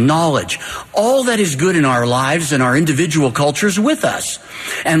talents and knowledge, all that is good in our lives and our individual cultures with us,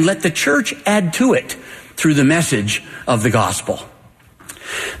 and let the church add to it through the message of the gospel.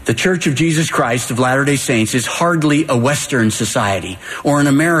 The Church of Jesus Christ of Latter-day Saints is hardly a Western society or an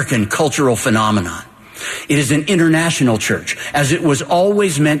American cultural phenomenon. It is an international church, as it was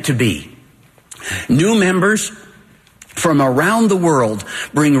always meant to be. New members from around the world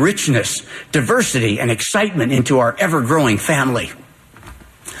bring richness, diversity, and excitement into our ever-growing family.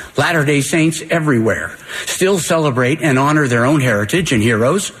 Latter-day Saints everywhere still celebrate and honor their own heritage and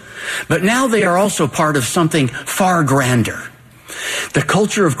heroes, but now they are also part of something far grander. The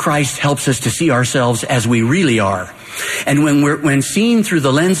culture of Christ helps us to see ourselves as we really are. And when seen through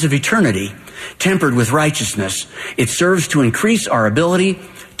the lens of eternity, tempered with righteousness, it serves to increase our ability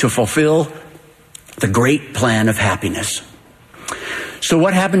to fulfill the great plan of happiness. So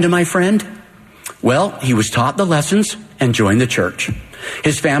what happened to my friend? Well, he was taught the lessons and joined the church.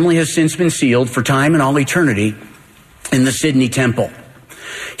 His family has since been sealed for time and all eternity in the Sydney Temple.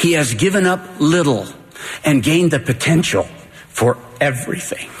 He has given up little and gained the potential for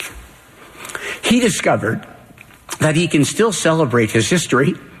everything. He discovered that he can still celebrate his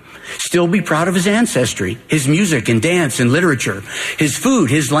history, still be proud of his ancestry, his music and dance and literature, his food,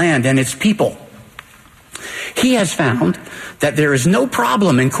 his land, and its people. He has found that there is no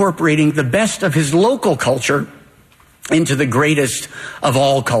problem incorporating the best of his local culture into the greatest of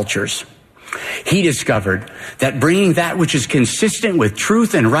all cultures. He discovered that bringing that which is consistent with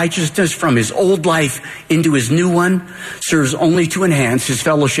truth and righteousness from his old life into his new one serves only to enhance his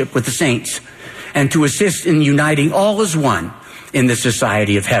fellowship with the saints and to assist in uniting all as one in the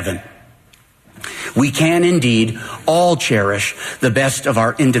society of heaven. We can indeed all cherish the best of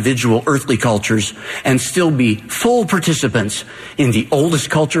our individual earthly cultures and still be full participants in the oldest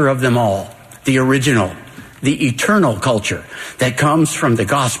culture of them all, the original, the eternal culture that comes from the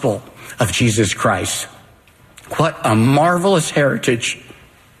gospel of Jesus Christ. What a marvelous heritage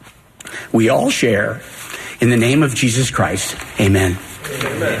we all share. In the name of Jesus Christ, amen.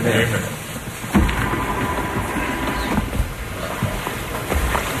 Amen. Amen.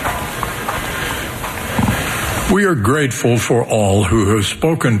 We are grateful for all who have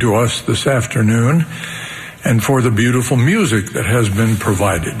spoken to us this afternoon and for the beautiful music that has been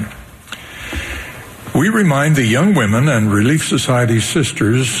provided. We remind the young women and Relief Society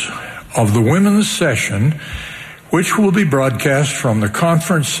sisters of the women's session, which will be broadcast from the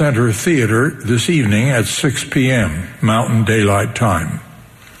Conference Center Theater this evening at 6 p.m. Mountain Daylight Time.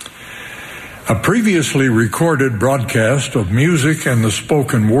 A previously recorded broadcast of music and the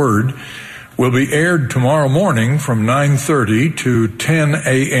spoken word will be aired tomorrow morning from 9:30 to 10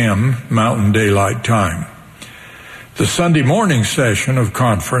 a.m. Mountain Daylight Time. The Sunday morning session of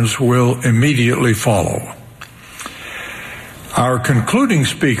conference will immediately follow. Our concluding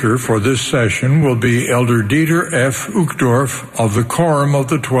speaker for this session will be Elder Dieter F. Uchtdorf of the Quorum of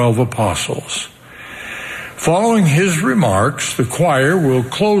the 12 Apostles. Following his remarks, the choir will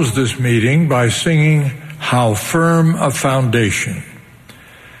close this meeting by singing "How Firm a Foundation."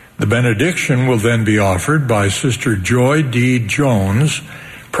 The benediction will then be offered by Sister Joy D. Jones,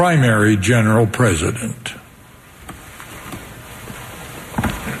 Primary General President.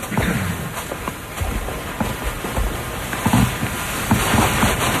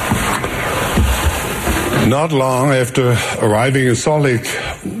 Not long after arriving in Salt Lake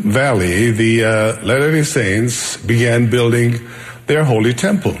Valley, the Latter-day Saints began building their holy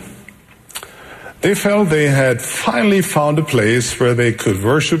temple. They felt they had finally found a place where they could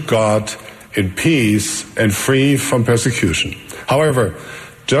worship God in peace and free from persecution. However,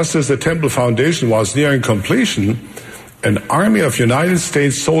 just as the temple foundation was nearing completion, an army of United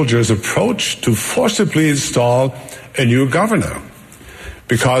States soldiers approached to forcibly install a new governor.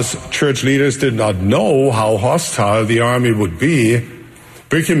 Because church leaders did not know how hostile the army would be,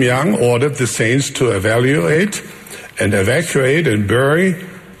 Brigham Young ordered the saints to evaluate and evacuate and bury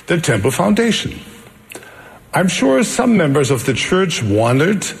the temple foundation. I'm sure some members of the church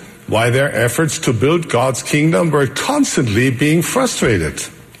wondered why their efforts to build God's kingdom were constantly being frustrated.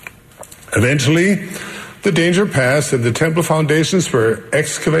 Eventually, the danger passed and the temple foundations were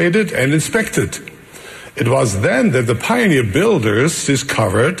excavated and inspected. It was then that the pioneer builders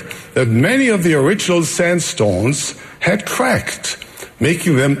discovered that many of the original sandstones had cracked,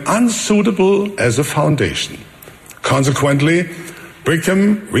 making them unsuitable as a foundation. Consequently,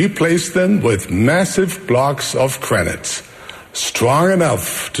 Brigham replaced them with massive blocks of granite, strong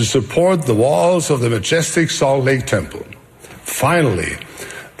enough to support the walls of the majestic Salt Lake Temple. Finally,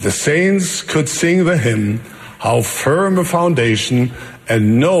 the saints could sing the hymn, "How Firm a Foundation,"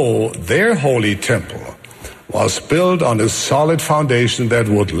 and know their holy temple was built on a solid foundation that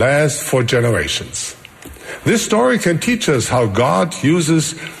would last for generations. This story can teach us how God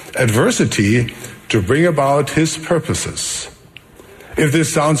uses adversity to bring about his purposes. If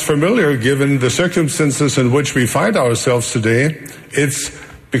this sounds familiar, given the circumstances in which we find ourselves today, it's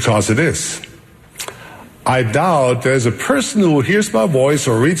because it is. I doubt there's a person who hears my voice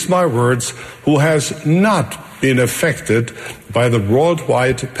or reads my words who has not been affected by the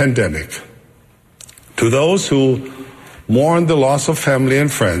worldwide pandemic. To those who mourn the loss of family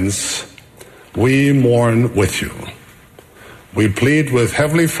and friends, we mourn with you. We plead with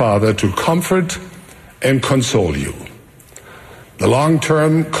Heavenly Father to comfort and console you. The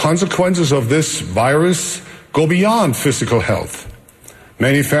long-term consequences of this virus go beyond physical health.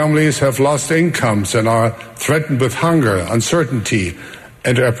 Many families have lost incomes and are threatened with hunger, uncertainty,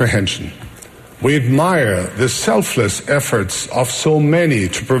 and apprehension. We admire the selfless efforts of so many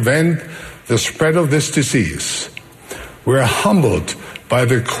to prevent the spread of this disease. We are humbled by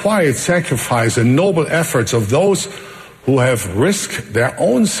the quiet sacrifice and noble efforts of those who have risked their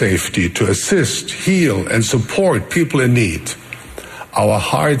own safety to assist, heal, and support people in need. Our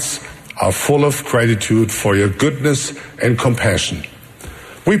hearts are full of gratitude for your goodness and compassion.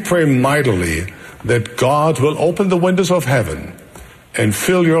 We pray mightily that God will open the windows of heaven and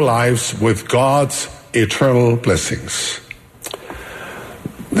fill your lives with God's eternal blessings.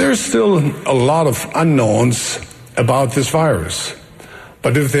 There's still a lot of unknowns about this virus.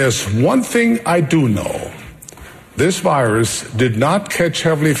 But if there's one thing I do know, this virus did not catch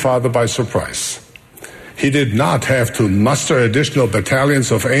Heavenly Father by surprise. He did not have to muster additional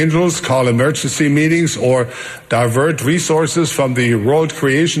battalions of angels, call emergency meetings, or divert resources from the World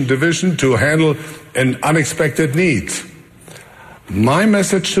Creation Division to handle an unexpected need. My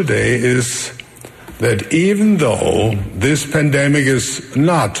message today is that even though this pandemic is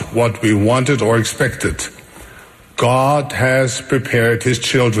not what we wanted or expected, God has prepared his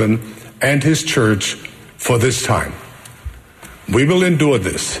children and his church for this time. We will endure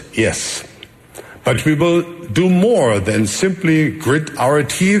this, yes. But we will do more than simply grit our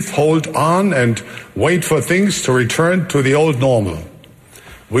teeth, hold on, and wait for things to return to the old normal.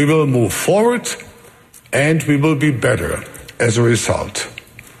 We will move forward, and we will be better as a result.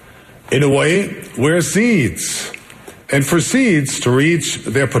 In a way, we're seeds. And for seeds to reach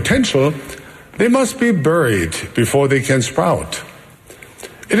their potential, they must be buried before they can sprout.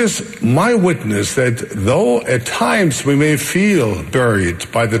 It is my witness that though at times we may feel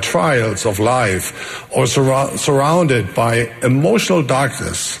buried by the trials of life or surrounded by emotional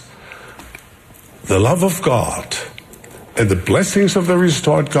darkness, the love of God and the blessings of the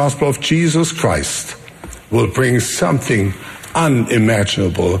restored gospel of Jesus Christ will bring something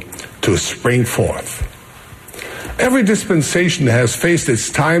unimaginable to spring forth. Every dispensation has faced its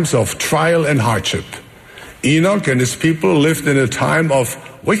times of trial and hardship. Enoch and his people lived in a time of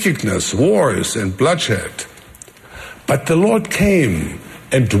wickedness, wars, and bloodshed. But the Lord came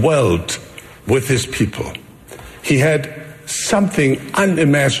and dwelt with his people. He had something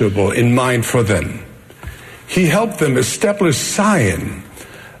unimaginable in mind for them. He helped them establish Zion,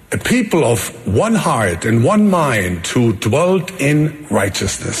 a people of one heart and one mind who dwelt in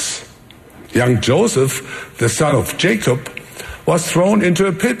righteousness. Young Joseph, the son of Jacob, was thrown into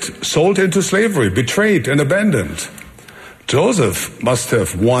a pit, sold into slavery, betrayed and abandoned. Joseph must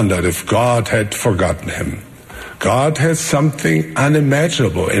have wondered if God had forgotten him. God had something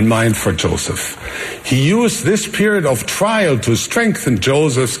unimaginable in mind for Joseph. He used this period of trial to strengthen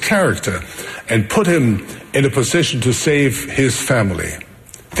Joseph's character and put him in a position to save his family.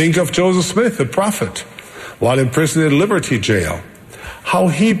 Think of Joseph Smith, the prophet, while imprisoned in Liberty Jail. How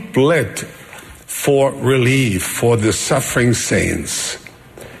he bled for relief for the suffering saints.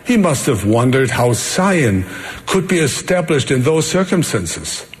 He must have wondered how Zion could be established in those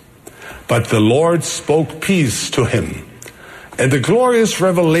circumstances. But the Lord spoke peace to him, and the glorious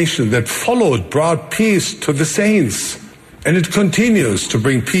revelation that followed brought peace to the saints, and it continues to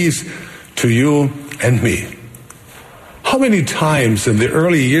bring peace to you and me. How many times in the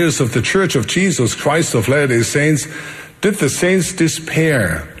early years of the Church of Jesus Christ of Latter-day Saints did the saints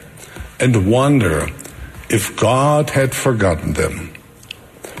despair and wonder if God had forgotten them?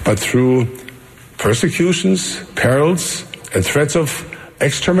 But through persecutions, perils, and threats of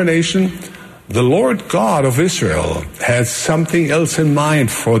extermination, the Lord God of Israel had something else in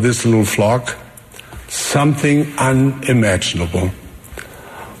mind for this little flock, something unimaginable.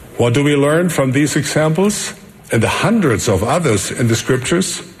 What do we learn from these examples and the hundreds of others in the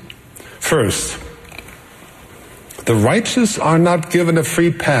scriptures? First, the righteous are not given a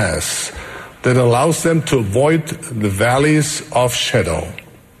free pass that allows them to avoid the valleys of shadow.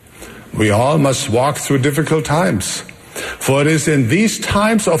 We all must walk through difficult times, for it is in these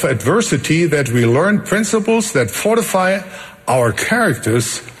times of adversity that we learn principles that fortify our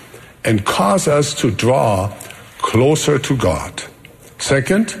characters and cause us to draw closer to God.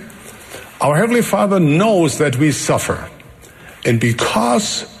 Second, our Heavenly Father knows that we suffer, and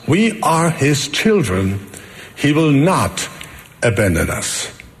because we are His children, He will not abandon us.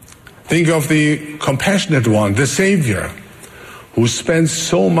 Think of the compassionate one, the Savior, who spends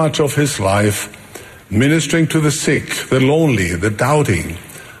so much of His life ministering to the sick, the lonely, the doubting,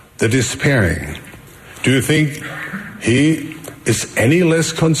 the despairing. Do you think He is any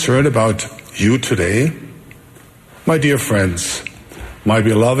less concerned about you today? My dear friends, my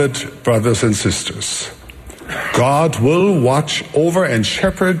beloved brothers and sisters, God will watch over and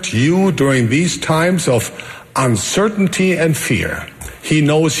shepherd you during these times of uncertainty and fear. He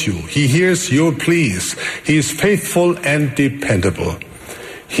knows you. He hears your pleas. He is faithful and dependable.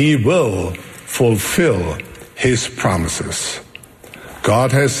 He will fulfill His promises.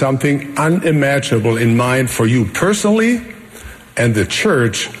 God has something unimaginable in mind for you personally and the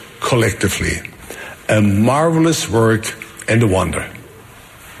church collectively. A marvelous work and a wonder.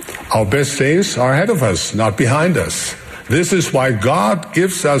 Our best days are ahead of us, not behind us. This is why God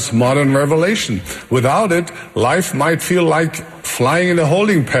gives us modern revelation. Without it, life might feel like flying in a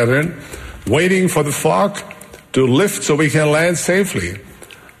holding pattern, waiting for the fog to lift so we can land safely.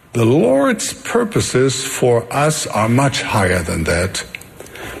 The Lord's purposes for us are much higher than that,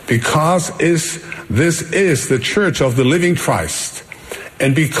 because this is the church of the living Christ,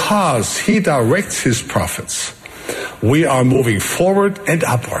 and because He directs His prophets, we are moving forward and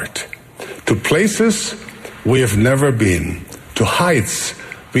upward to places we have never been, to heights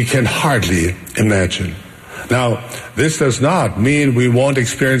we can hardly imagine. Now, this does not mean we won't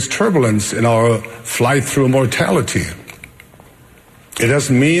experience turbulence in our flight through mortality. It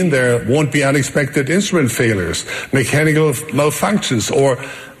doesn't mean there won't be unexpected instrument failures, mechanical malfunctions, or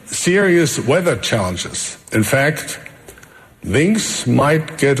serious weather challenges. In fact, things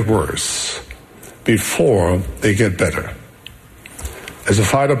might get worse before they get better. As a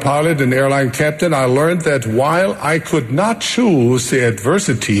fighter pilot and airline captain, I learned that while I could not choose the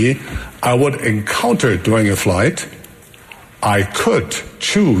adversity I would encounter during a flight, I could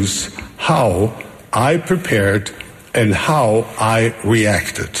choose how I prepared and how I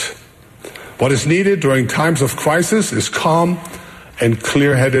reacted. What is needed during times of crisis is calm and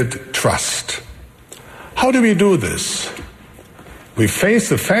clear-headed trust. How do we do this? We face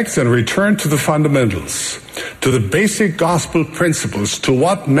the facts and return to the fundamentals, to the basic gospel principles, to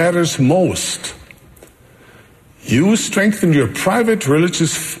what matters most. You strengthen your private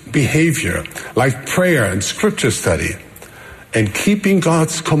religious behavior, like prayer and scripture study, and keeping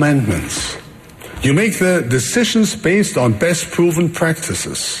God's commandments. You make the decisions based on best proven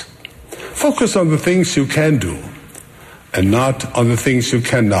practices. Focus on the things you can do and not on the things you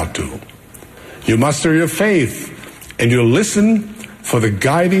cannot do. You muster your faith and you listen for the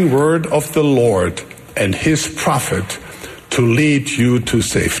guiding word of the Lord and His prophet to lead you to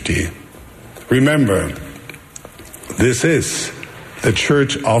safety. Remember, this is the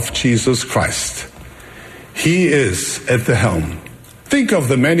Church of Jesus Christ. He is at the helm. Think of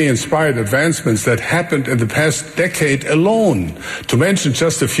the many inspired advancements that happened in the past decade alone, to mention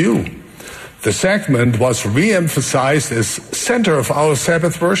just a few. The sacrament was re-emphasized as center of our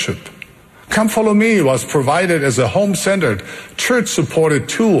Sabbath worship. Come Follow Me was provided as a home-centered, church-supported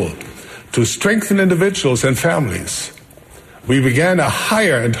tool to strengthen individuals and families. We began a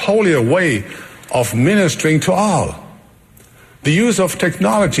higher and holier way of ministering to all. The use of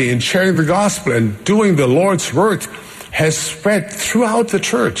technology in sharing the gospel and doing the Lord's work has spread throughout the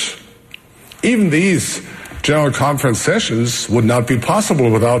church. Even these General Conference sessions would not be possible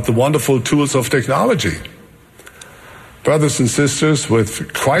without the wonderful tools of technology. Brothers and sisters,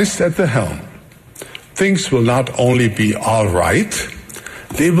 with Christ at the helm, things will not only be all right,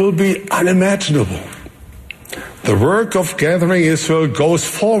 they will be unimaginable. The work of gathering Israel goes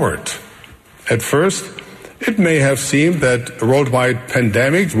forward. At first, It may have seemed that a worldwide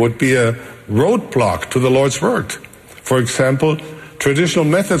pandemic would be a roadblock to the Lord's work. For example, traditional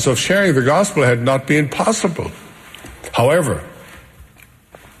methods of sharing the gospel had not been possible. However,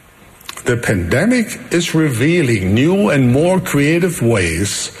 the pandemic is revealing new and more creative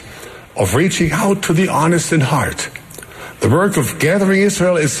ways of reaching out to the honest in heart. The work of gathering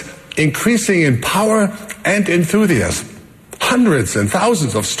Israel is increasing in power and enthusiasm. Hundreds and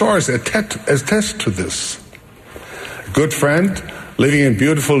thousands of stories attest to this. A good friend living in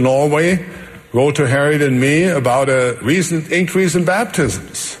beautiful Norway wrote to Harriet and me about a recent increase in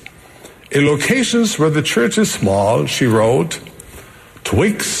baptisms. In locations where the church is small, she wrote,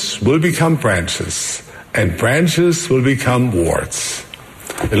 twigs will become branches, and branches will become warts.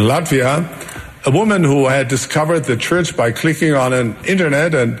 In Latvia, a woman who had discovered the church by clicking on an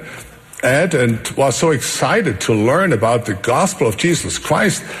internet ad and was so excited to learn about the gospel of Jesus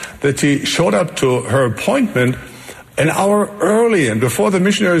Christ that she showed up to her appointment an hour early, and before the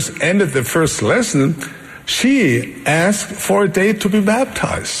missionaries ended the first lesson, she asked for a date to be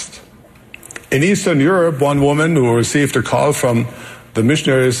baptized. In Eastern Europe, one woman who received a call from the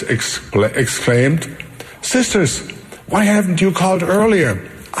missionaries exclaimed, "Sisters, why haven't you called earlier?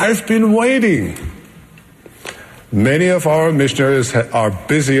 I've been waiting." Many of our missionaries are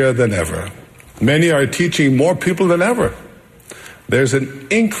busier than ever. Many are teaching more people than ever. There's an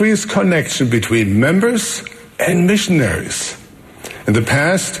increased connection between members and missionaries. In the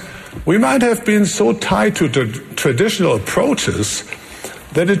past, we might have been so tied to traditional approaches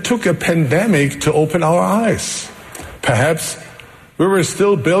that it took a pandemic to open our eyes. Perhaps we were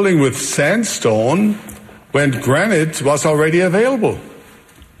still building with sandstone when granite was already available.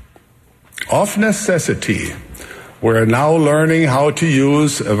 Of necessity, we're now learning how to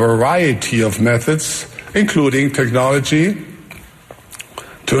use a variety of methods, including technology,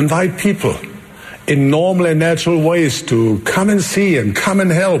 to invite people in normal and natural ways to come and see and come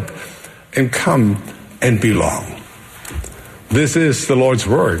and help and come and belong. This is the Lord's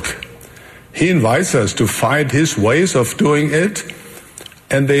work. He invites us to find His ways of doing it,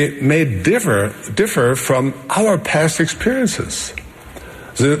 and they may differ from our past experiences.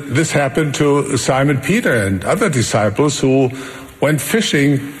 This happened to Simon Peter and other disciples who went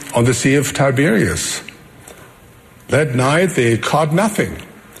fishing on the Sea of Tiberias. That night they caught nothing,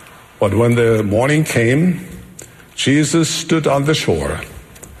 but when the morning came, Jesus stood on the shore,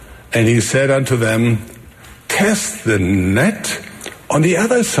 and He said unto them, "Cast the net on the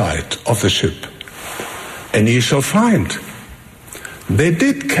other side of the ship, and ye shall find." They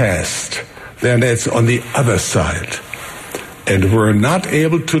did cast their nets on the other side, and were not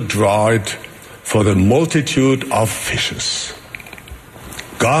able to draw it for the multitude of fishes.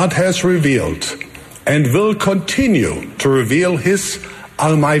 God has revealed and will continue to reveal His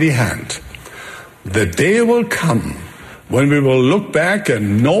almighty hand. The day will come when we will look back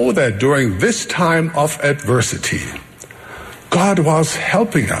and know that during this time of adversity, God was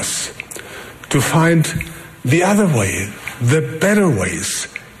helping us to find the other way, the better ways,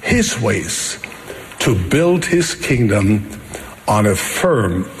 His ways, to build His kingdom on a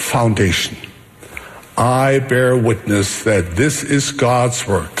firm foundation. I bear witness that this is God's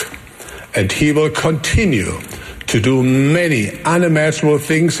work, and He will continue to do many unimaginable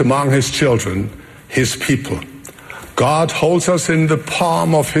things among His children, His people. God holds us in the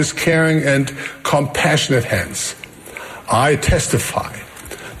palm of His caring and compassionate hands. I testify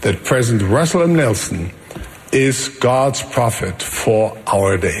that President Russell M. Nelson is God's prophet for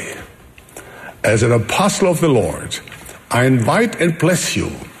our day. As an apostle of the Lord, I invite and bless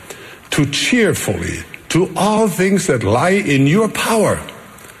you to cheerfully do all things that lie in your power,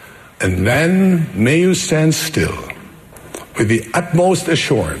 and then may you stand still with the utmost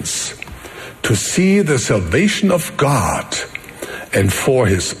assurance to see the salvation of God and for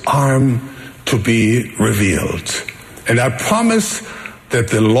His arm to be revealed. And I promise that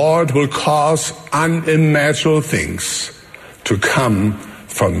the Lord will cause unimaginable things to come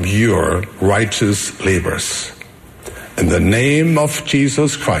from your righteous labors. In the name of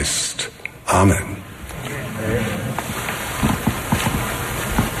Jesus Christ, amen. Your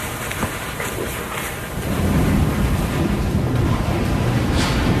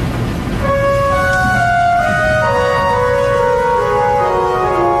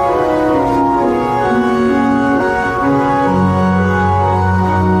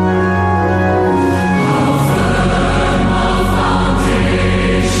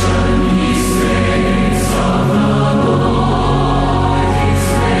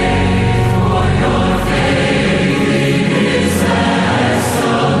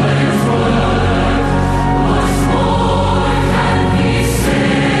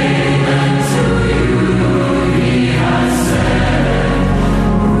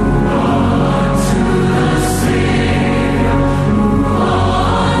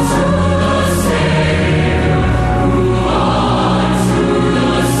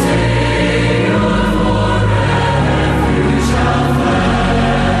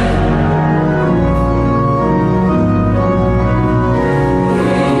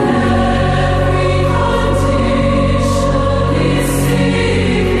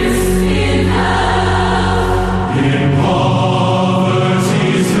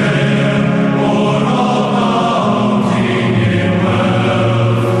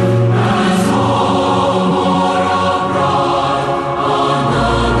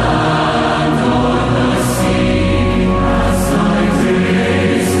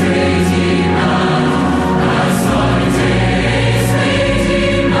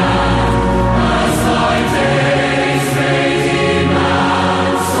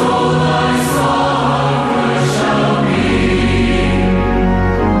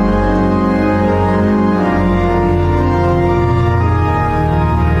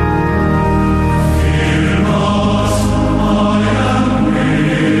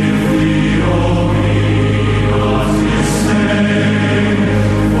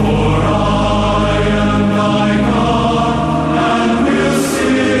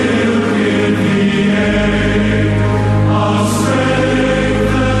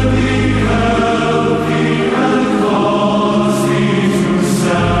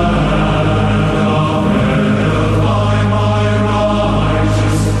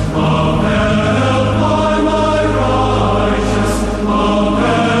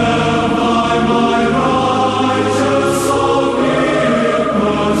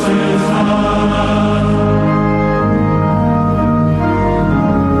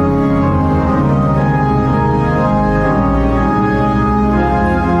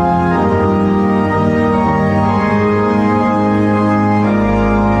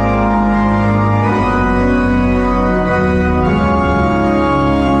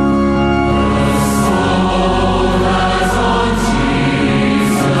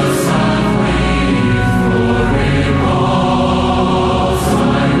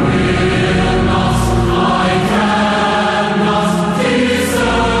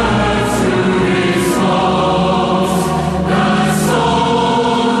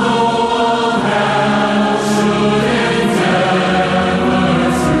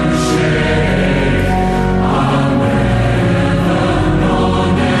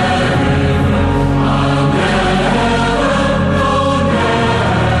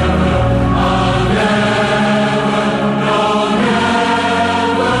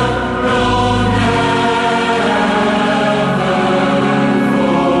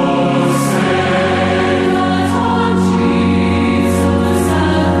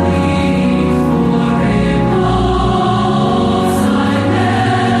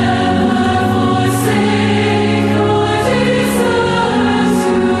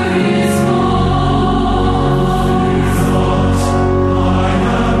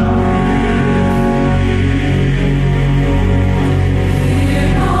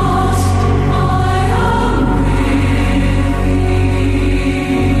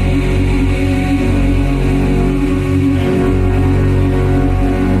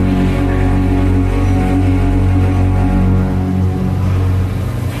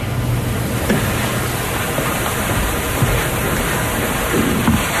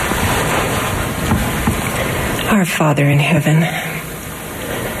Father in heaven,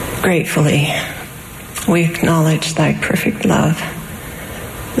 gratefully we acknowledge thy perfect love,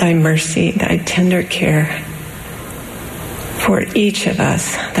 thy mercy, thy tender care for each of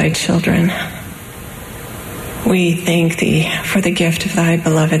us, thy children. We thank thee for the gift of thy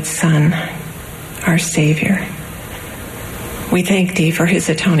beloved Son, our Savior. We thank thee for his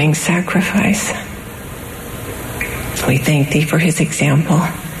atoning sacrifice. We thank thee for his example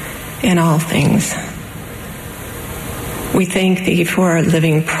in all things. We thank thee for our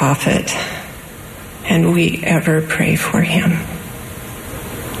living prophet, and we ever pray for him.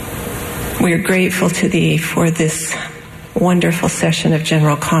 We are grateful to thee for this wonderful session of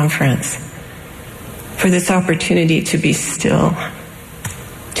General Conference, for this opportunity to be still,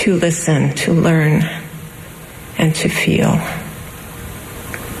 to listen, to learn, and to feel.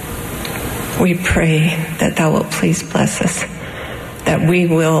 We pray that thou wilt please bless us, that we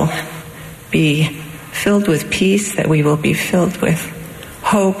will be filled with peace, that we will be filled with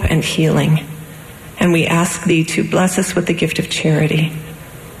hope and healing. And we ask thee to bless us with the gift of charity,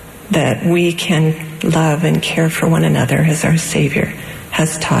 that we can love and care for one another as our Savior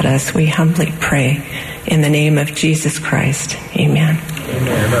has taught us. We humbly pray in the name of Jesus Christ. Amen.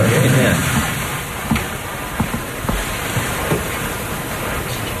 Amen. Amen.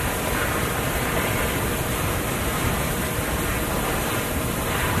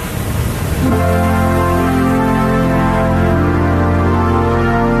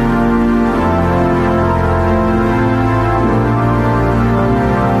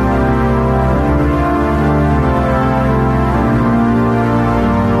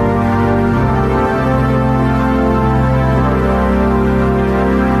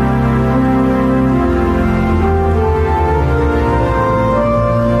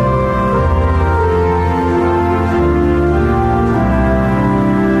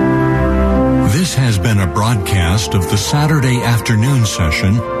 Of the Saturday afternoon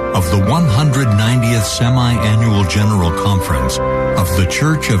session of the 190th Semiannual General Conference of the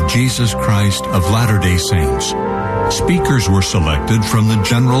Church of Jesus Christ of Latter-day Saints. Speakers were selected from the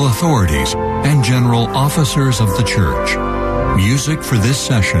general authorities and general officers of the church. Music for this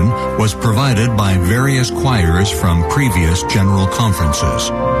session was provided by various choirs from previous general conferences.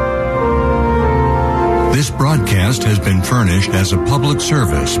 This broadcast has been furnished as a public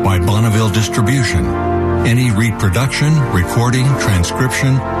service by Bonneville Distribution. Any reproduction, recording,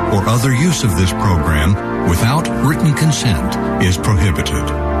 transcription, or other use of this program without written consent is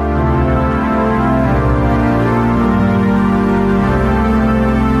prohibited.